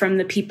separated from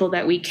the people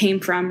that we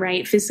came from,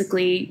 right?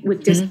 Physically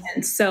with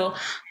distance. So I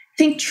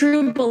think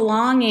true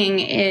belonging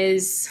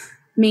is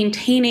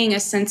maintaining a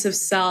sense of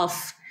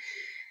self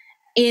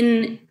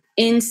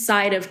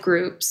inside of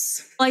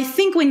groups. I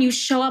think when you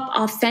show up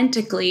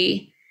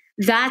authentically,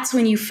 that's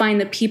when you find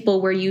the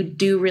people where you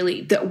do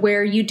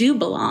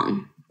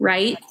belong.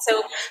 Right.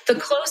 So the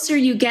closer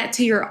you get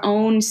to your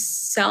own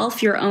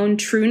self, your own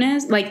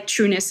trueness,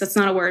 that's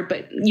not a word,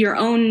 but your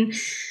own,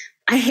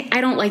 I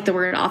don't like the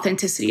word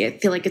authenticity. I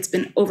feel like it's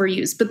been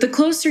overused, but the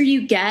closer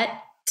you get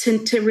to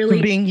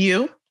really being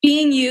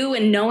you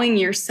and knowing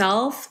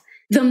yourself,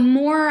 the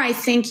more I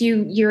think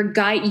you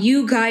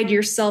guide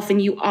yourself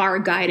and you are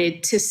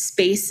guided to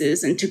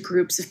spaces and to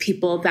groups of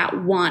people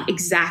that want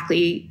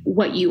exactly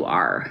what you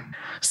are.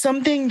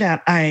 Something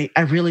that I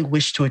really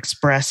wish to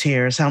express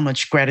here is how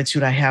much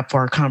gratitude I have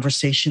for our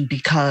conversation,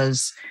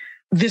 because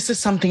this is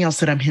something else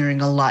that I'm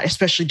hearing a lot,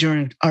 especially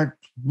during our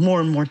more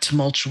and more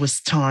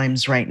tumultuous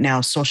times right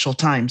now, social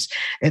times.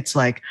 It's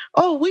like,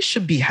 oh, we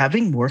should be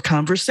having more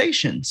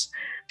conversations.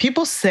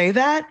 People say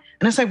that.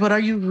 And it's like, but are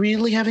you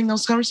really having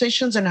those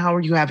conversations? And how are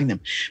you having them?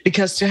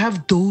 Because to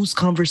have those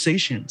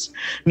conversations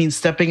means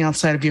stepping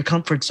outside of your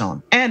comfort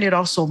zone. And it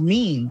also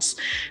means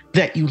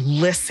that you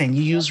listen,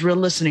 you use real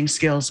listening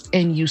skills,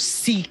 and you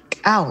seek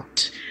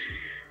out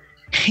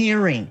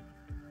hearing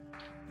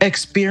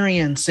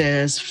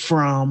experiences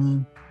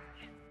from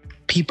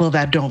people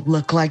that don't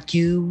look like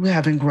you,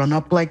 haven't grown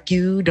up like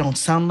you, don't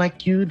sound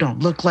like you, don't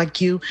look like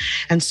you.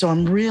 And so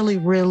I'm really,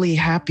 really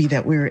happy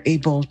that we were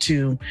able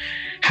to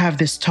have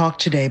this talk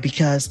today,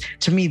 because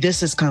to me,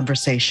 this is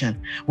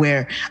conversation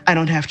where I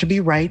don't have to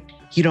be right.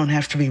 You don't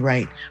have to be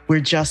right.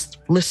 We're just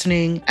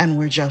listening and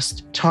we're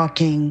just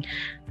talking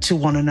to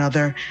one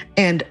another.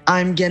 And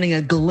I'm getting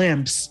a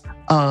glimpse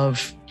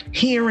of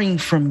hearing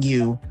from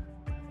you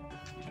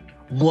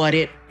what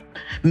it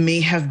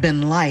may have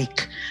been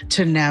like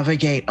to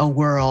navigate a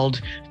world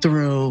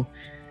through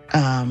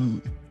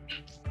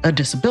a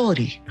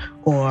disability,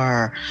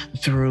 or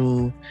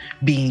through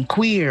being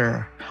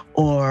queer,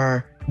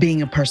 or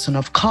being a person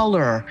of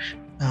color,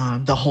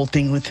 the whole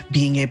thing with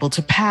being able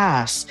to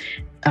pass,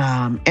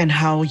 and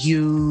how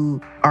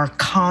you are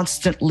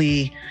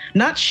constantly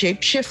not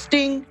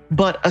shape-shifting,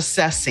 but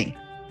assessing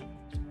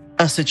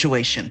a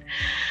situation.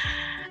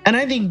 And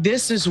I think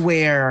this is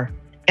where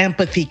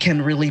empathy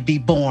can really be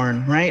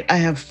born, right? I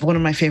have one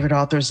of my favorite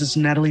authors is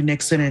Natalie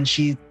Nixon, and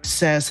she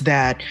says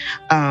that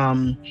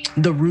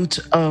the root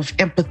of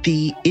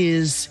empathy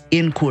is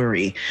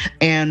inquiry.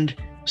 And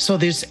so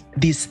there's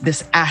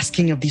this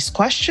asking of these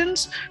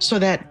questions so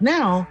that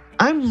now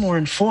I'm more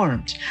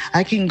informed.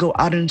 I can go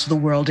out into the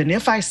world, and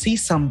if I see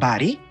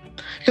somebody,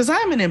 because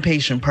I'm an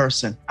impatient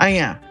person, I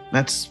am.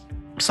 That's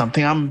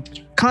something I'm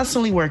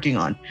constantly working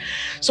on.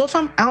 So if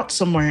I'm out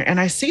somewhere and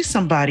I see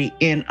somebody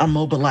in a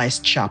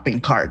mobilized shopping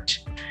cart,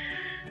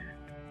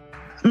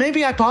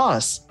 maybe I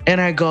pause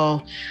and I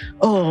go,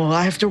 oh,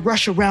 I have to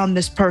rush around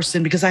this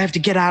person because I have to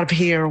get out of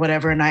here or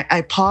whatever. And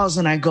I pause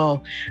and I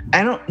go,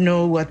 I don't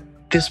know what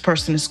this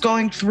person is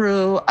going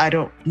through. I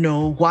don't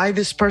know why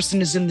this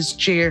person is in this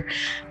chair.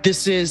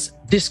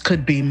 This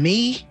could be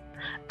me.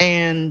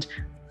 And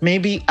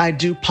maybe I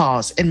do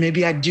pause, and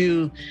maybe I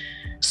do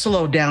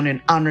slow down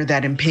and honor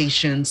that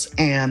impatience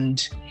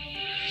and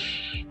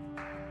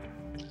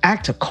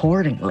act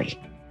accordingly.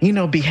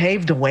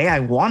 Behave the way I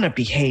want to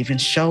behave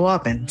and show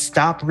up and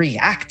stop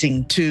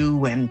reacting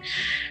to, and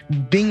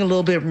being a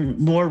little bit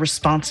more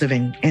responsive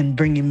and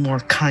bringing more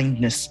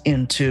kindness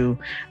into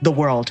the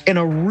world in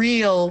a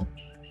real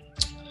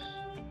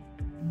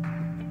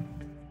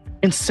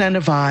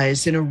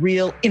incentivized, in a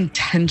real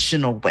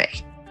intentional way,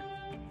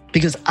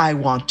 because I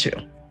want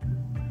to.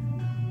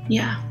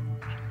 Yeah.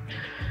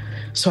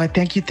 So I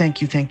thank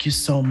you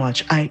so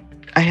much. I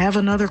have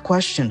another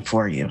question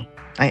for you.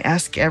 I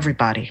ask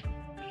everybody,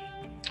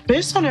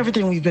 based on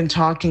everything we've been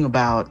talking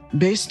about,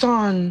 based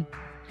on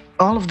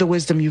all of the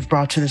wisdom you've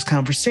brought to this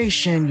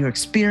conversation, your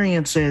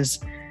experiences,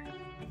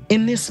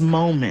 in this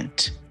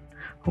moment,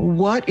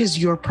 what is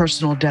your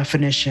personal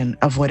definition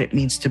of what it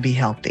means to be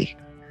healthy?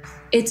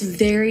 It's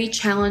very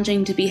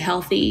challenging to be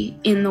healthy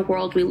in the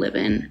world we live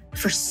in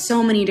for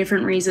so many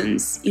different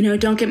reasons.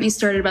 Don't get me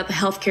started about the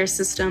healthcare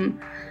system.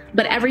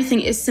 But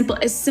everything is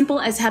simple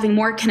as having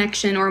more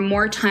connection or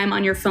more time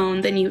on your phone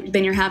than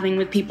you're having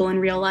with people in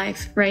real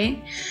life, right?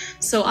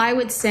 So I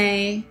would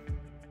say,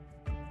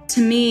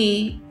 to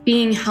me,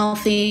 being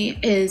healthy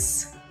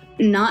is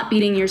not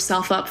beating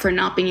yourself up for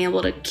not being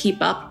able to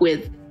keep up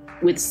with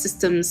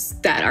systems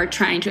that are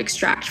trying to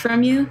extract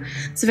from you.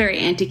 It's a very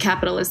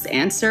anti-capitalist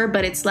answer,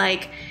 but it's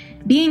like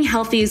being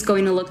healthy is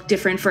going to look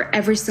different for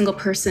every single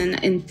person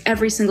in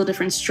every single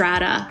different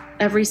strata.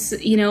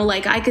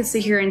 Like I could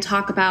sit here and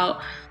talk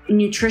about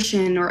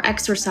nutrition or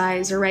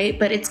exercise, or right,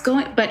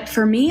 but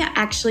for me, I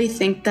actually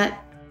think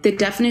that the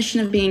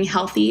definition of being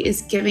healthy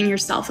is giving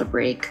yourself a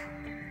break.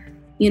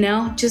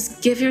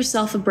 Just give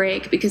yourself a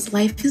break, because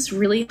life is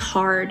really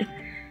hard.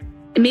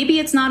 Maybe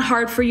it's not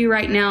hard for you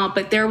right now,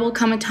 but there will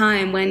come a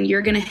time when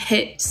you're going to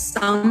hit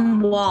some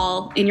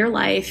wall in your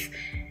life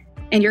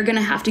and you're going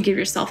to have to give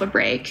yourself a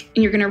break.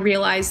 And you're going to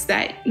realize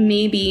that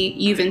maybe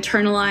you've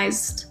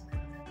internalized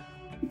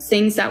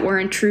things that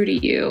weren't true to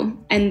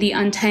you. And the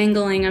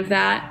untangling of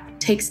that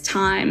takes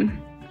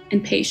time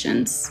and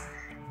patience.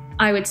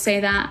 I would say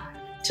that.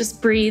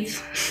 Just breathe.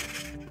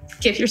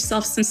 Give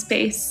yourself some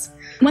space.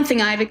 One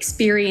thing I've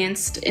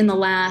experienced in the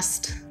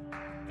last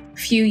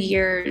few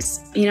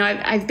years,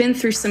 I've been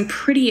through some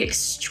pretty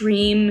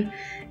extreme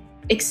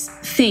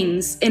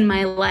things in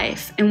my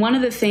life. And one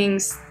of the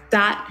things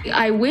that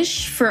I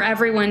wish for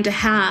everyone to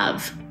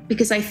have,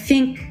 because I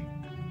think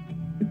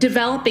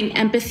developing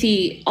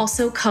empathy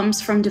also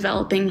comes from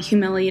developing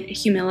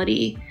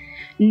humility,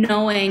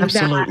 knowing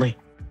Absolutely.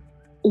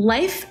 that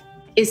life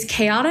is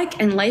chaotic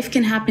and life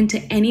can happen to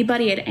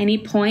anybody at any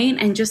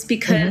point. And just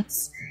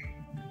because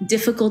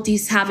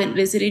difficulties haven't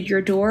visited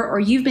your door, or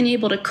you've been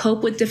able to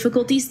cope with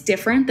difficulties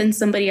different than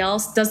somebody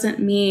else, doesn't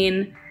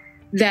mean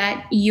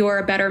that you're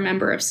a better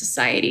member of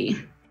society.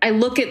 I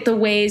look at the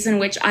ways in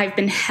which I've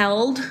been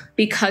held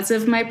because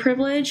of my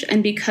privilege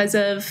and because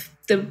of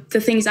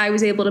the things I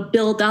was able to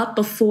build up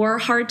before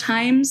hard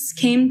times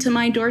came to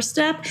my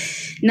doorstep.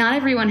 Not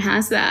everyone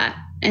has that.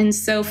 And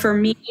so for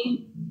me,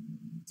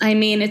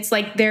 it's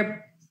like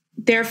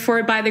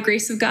therefore by the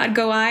grace of God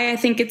go I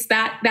think it's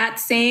that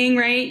saying,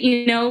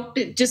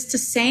 right? Just to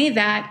say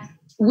that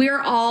we're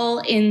all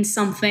in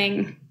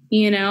something,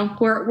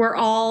 we're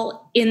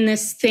all in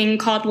this thing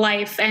called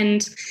life,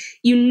 and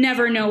you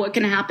never know what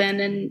can happen.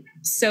 And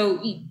so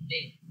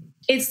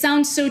it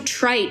sounds so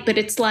trite, but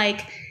it's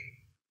like,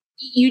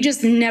 you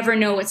just never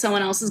know what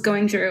someone else is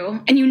going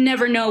through, and you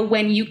never know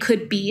when you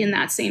could be in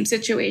that same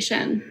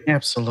situation.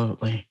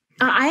 Absolutely.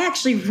 I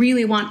actually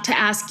really want to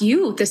ask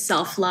you the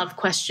self-love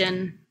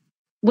question.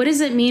 What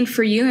does it mean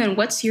for you, and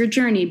what's your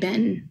journey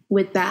been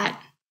with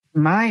that?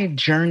 My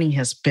journey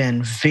has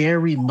been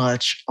very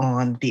much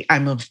I'm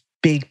a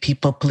big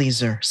people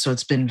pleaser, so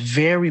it's been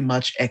very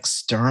much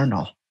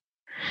external.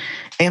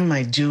 Am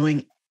I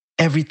doing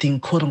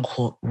everything quote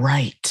unquote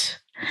right?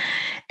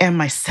 Am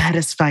I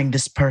satisfying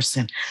this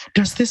person?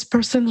 Does this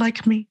person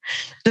like me?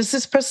 Does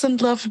this person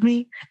love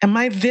me? Am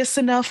I this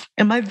enough?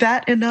 Am I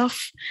that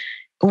enough?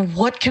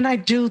 What can I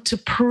do to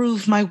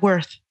prove my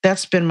worth?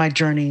 That's been my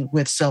journey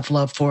with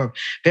self-love for a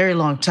very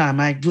long time.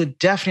 I would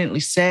definitely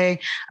say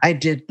I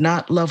did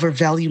not love or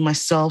value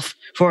myself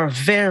for a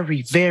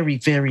very, very,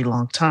 very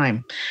long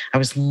time. I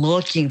was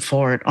looking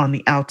for it on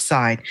the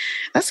outside.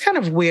 That's kind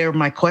of where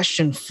my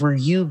question for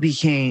you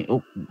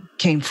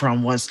came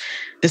from, was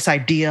this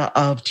idea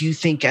of, do you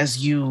think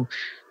as you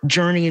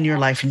journey in your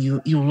life and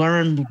you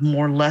learn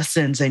more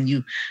lessons and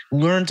you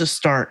learn to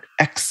start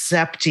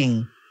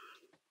accepting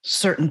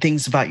certain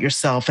things about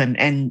yourself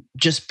and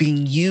just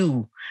being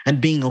you and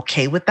being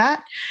okay with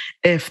that,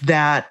 if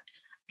that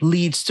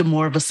leads to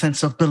more of a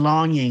sense of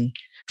belonging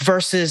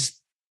versus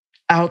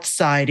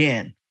outside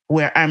in,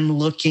 where I'm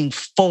looking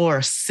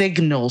for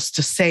signals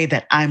to say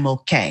that I'm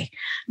okay.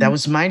 That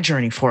was my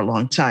journey for a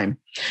long time.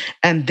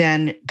 And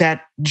then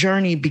that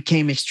journey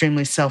became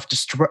extremely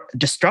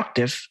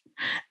self-destructive.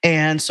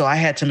 And so I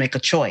had to make a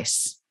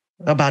choice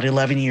about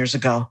 11 years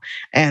ago.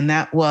 And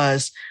that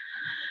was,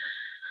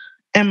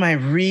 am I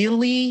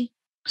really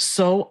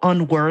so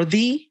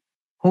unworthy?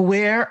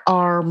 Where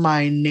are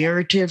my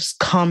narratives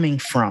coming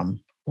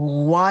from?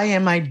 Why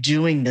am I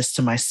doing this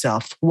to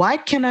myself? Why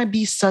can I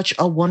be such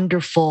a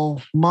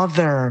wonderful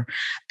mother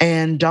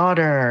and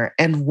daughter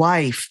and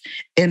wife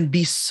and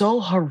be so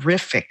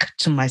horrific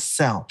to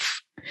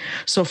myself?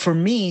 So for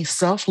me,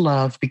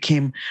 self-love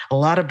became a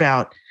lot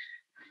about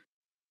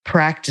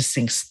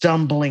practicing,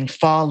 stumbling,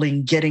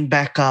 falling, getting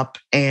back up,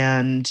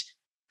 and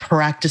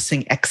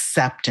practicing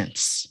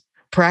acceptance.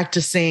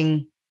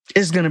 Practicing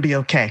is going to be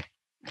okay.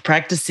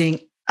 Practicing,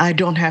 I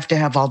don't have to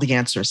have all the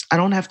answers. I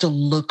don't have to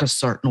look a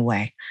certain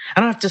way. I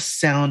don't have to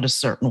sound a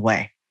certain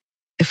way.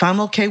 If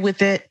I'm okay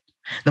with it,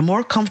 the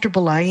more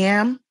comfortable I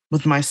am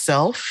with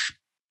myself,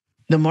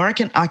 the more I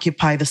can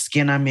occupy the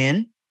skin I'm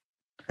in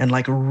and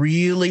like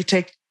really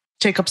take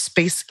up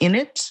space in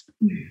it,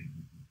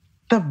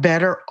 the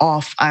better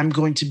off I'm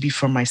going to be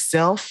for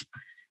myself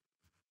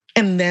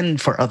and then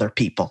for other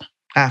people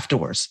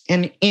afterwards.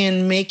 And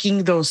in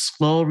making those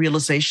slow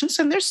realizations,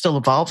 and they're still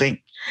evolving,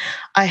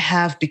 I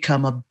have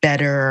become a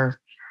better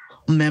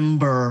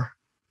member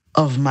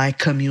of my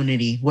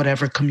community,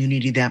 whatever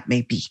community that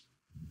may be.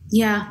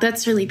 Yeah,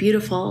 that's really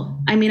beautiful.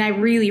 I mean, I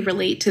really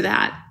relate to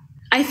that.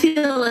 I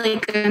feel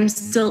like I'm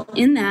still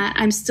in that.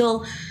 I'm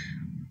still,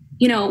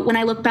 when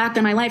I look back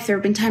on my life, there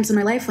have been times in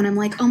my life when I'm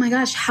like, oh my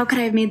gosh, how could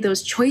I have made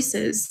those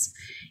choices?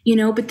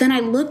 But then I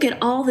look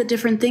at all the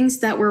different things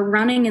that were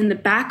running in the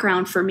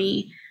background for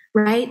me,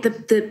 right?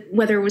 The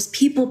whether it was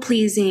people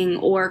pleasing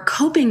or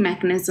coping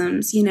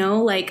mechanisms,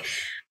 like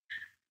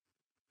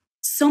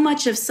so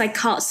much of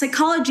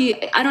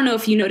psychology, I don't know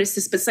if you notice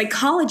this, but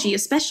psychology,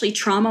 especially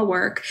trauma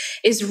work,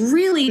 is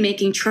really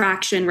making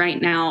traction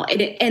right now.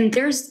 And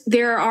there's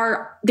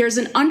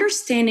an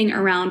understanding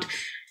around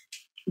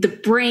the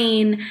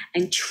brain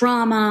and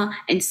trauma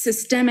and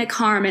systemic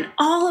harm and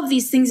all of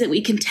these things that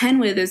we contend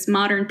with as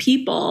modern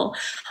people.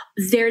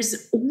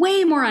 There's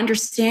way more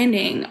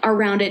understanding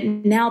around it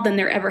now than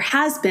there ever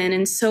has been.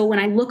 And so when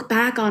I look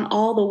back on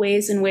all the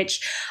ways in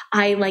which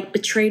I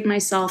betrayed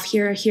myself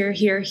here,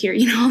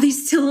 all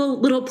these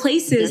little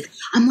places,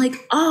 I'm like,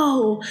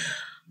 oh,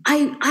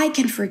 I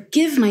can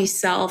forgive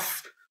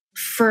myself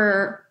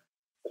for,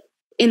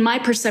 in my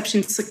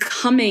perception,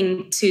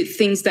 succumbing to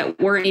things that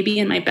were maybe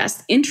in my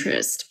best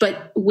interest,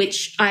 but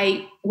which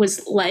I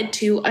was led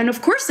to. And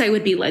of course I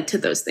would be led to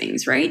those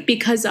things, right?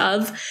 Because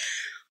of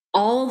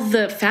all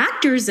the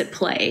factors at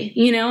play,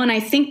 and I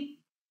think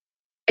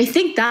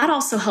that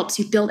also helps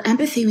you build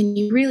empathy when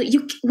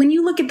when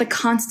you look at the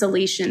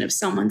constellation of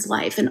someone's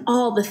life and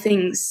all the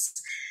things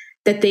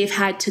that they've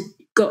had to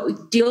go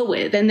deal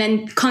with, and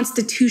then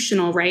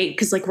constitutional, right?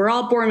 Because we're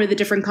all born with a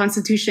different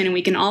constitution and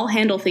we can all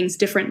handle things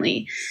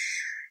differently.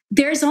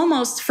 There's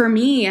almost, for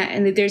me,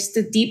 and there's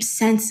the deep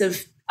sense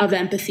of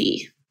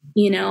empathy,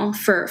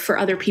 for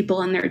other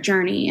people in their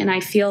journey. And I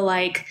feel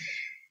like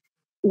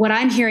what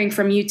I'm hearing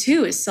from you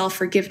too is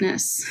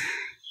self-forgiveness,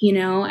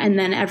 and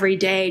then every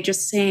day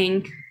just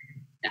saying,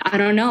 I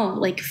don't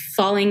know,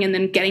 falling and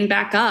then getting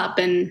back up.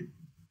 And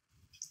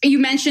you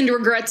mentioned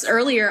regrets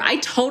earlier. I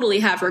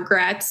totally have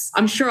regrets.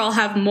 I'm sure I'll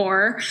have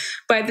more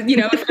by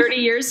 30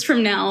 years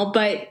from now.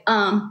 But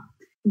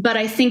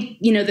I think,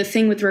 the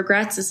thing with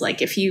regrets is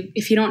if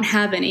you don't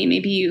have any,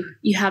 maybe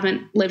you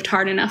haven't lived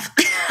hard enough.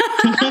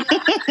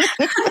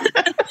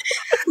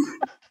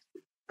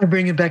 I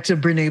bring it back to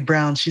Brene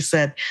Brown. She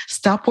said,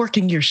 stop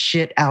working your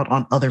shit out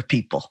on other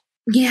people.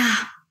 Yeah.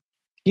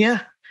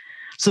 Yeah.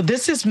 So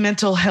this is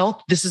mental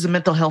health. This is a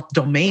mental health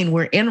domain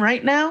we're in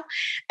right now.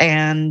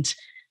 And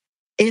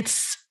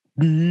it's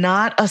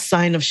not a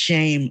sign of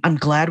shame. I'm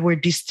glad we're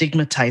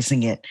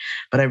destigmatizing it.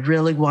 But I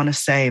really want to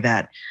say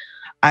that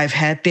I've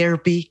had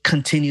therapy,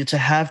 continue to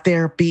have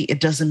therapy. It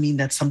doesn't mean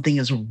that something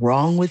is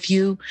wrong with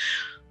you,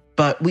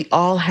 but we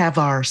all have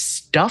our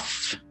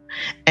stuff,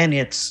 and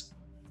it's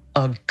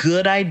a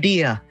good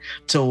idea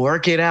to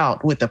work it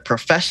out with a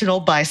professional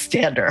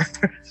bystander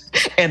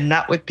and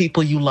not with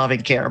people you love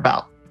and care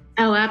about.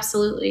 Oh,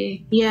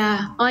 absolutely.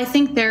 Yeah. Well, I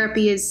think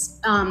therapy is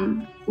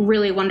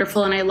really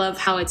wonderful, and I love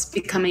how it's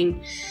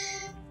becoming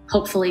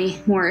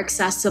hopefully more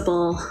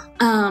accessible.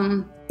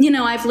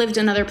 I've lived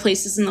in other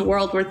places in the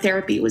world where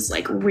therapy was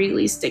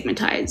really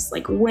stigmatized,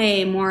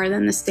 way more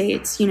than the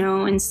States,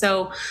 and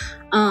so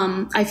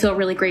I feel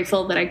really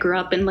grateful that I grew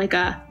up in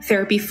a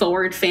therapy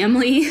forward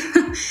family.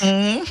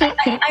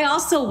 I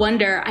also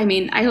wonder,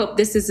 I hope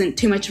this isn't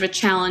too much of a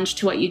challenge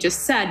to what you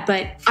just said,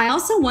 but I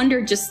also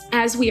wonder, just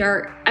as we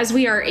are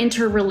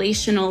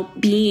interrelational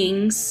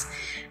beings,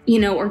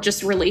 or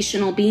just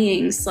relational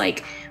beings,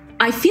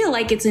 I feel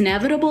like it's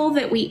inevitable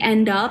that we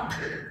end up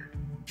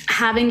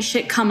having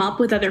shit come up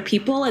with other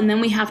people. And then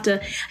we have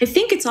to, I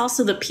think it's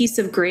also the piece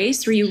of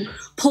grace where you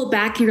pull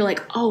back and you're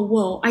like, oh,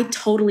 whoa, I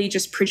totally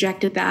just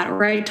projected that.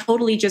 Or I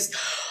totally just,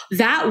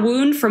 that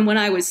wound from when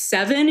I was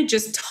 7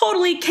 just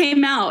totally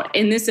came out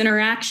in this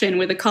interaction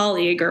with a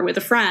colleague or with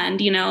a friend,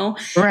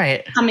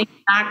 Right. Coming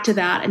back to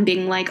that and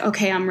being like,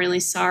 okay, I'm really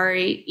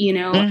sorry,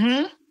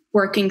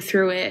 working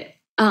through it.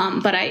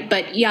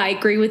 But yeah, I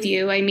agree with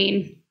you. I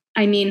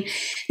mean,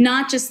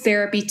 not just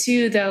therapy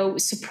too, though,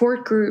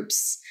 support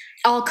groups,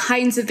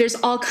 there's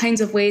all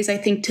kinds of ways, I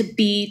think, to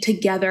be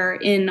together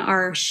in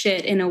our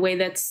shit in a way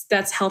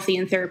that's healthy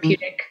and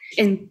therapeutic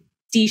and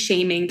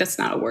de-shaming. That's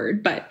not a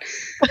word, but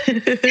I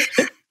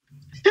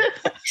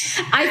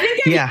think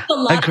I use a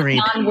lot of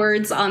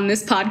non-words on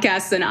this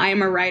podcast, and I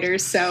am a writer.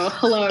 So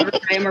hello,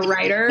 everybody. I am a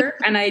writer,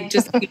 and I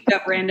just pick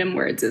up random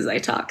words as I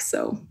talk.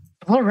 So.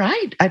 All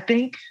right. I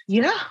think,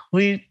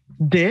 we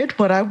did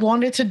what I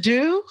wanted to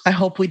do. I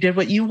hope we did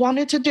what you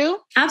wanted to do.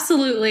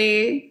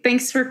 Absolutely.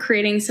 Thanks for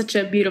creating such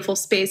a beautiful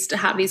space to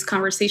have these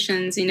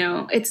conversations.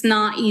 It's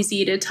not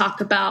easy to talk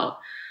about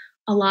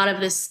a lot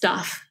of this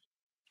stuff.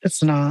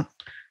 It's not.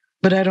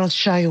 But I don't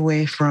shy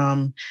away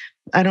from,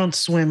 I don't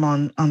swim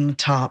on the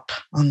top,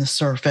 on the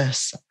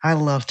surface. I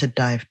love to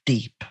dive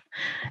deep.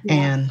 Yeah.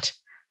 And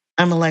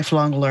I'm a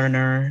lifelong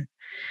learner.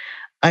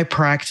 I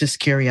practice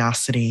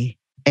curiosity,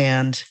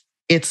 and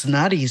it's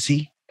not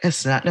easy.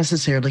 It's not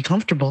necessarily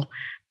comfortable,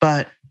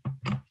 but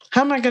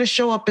how am I going to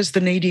show up as the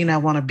Nadine I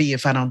want to be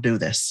if I don't do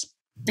this?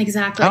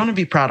 Exactly. I want to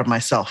be proud of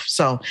myself.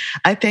 So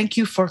I thank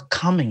you for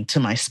coming to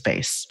my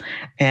space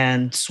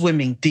and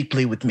swimming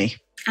deeply with me.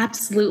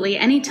 Absolutely.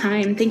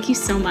 Anytime. Thank you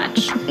so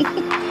much.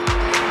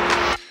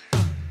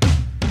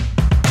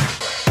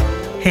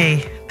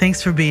 Hey, thanks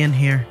Thanks for being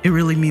here. It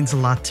really means a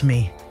lot to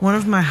me. One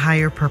of my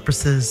higher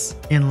purposes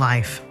in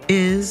life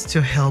is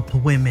to help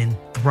women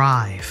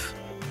thrive,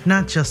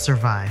 not just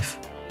survive.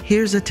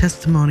 Here's a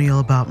testimonial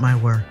about my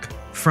work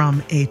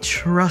from a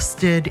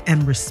trusted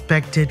and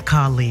respected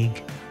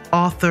colleague,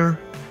 author,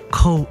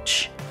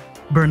 coach,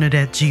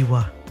 Bernadette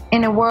Jiwa.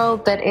 In a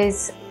world that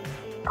is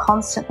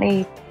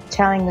constantly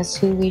telling us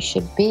who we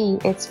should be,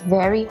 it's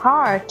very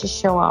hard to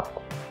show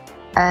up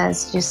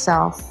as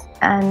yourself.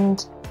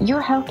 And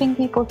you're helping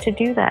people to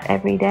do that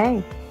every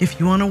day. If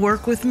you want to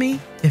work with me,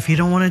 if you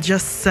don't want to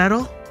just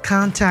settle,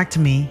 contact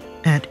me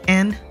at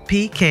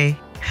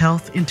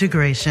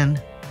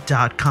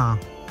npkhealthintegration.com.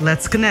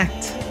 Let's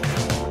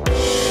connect.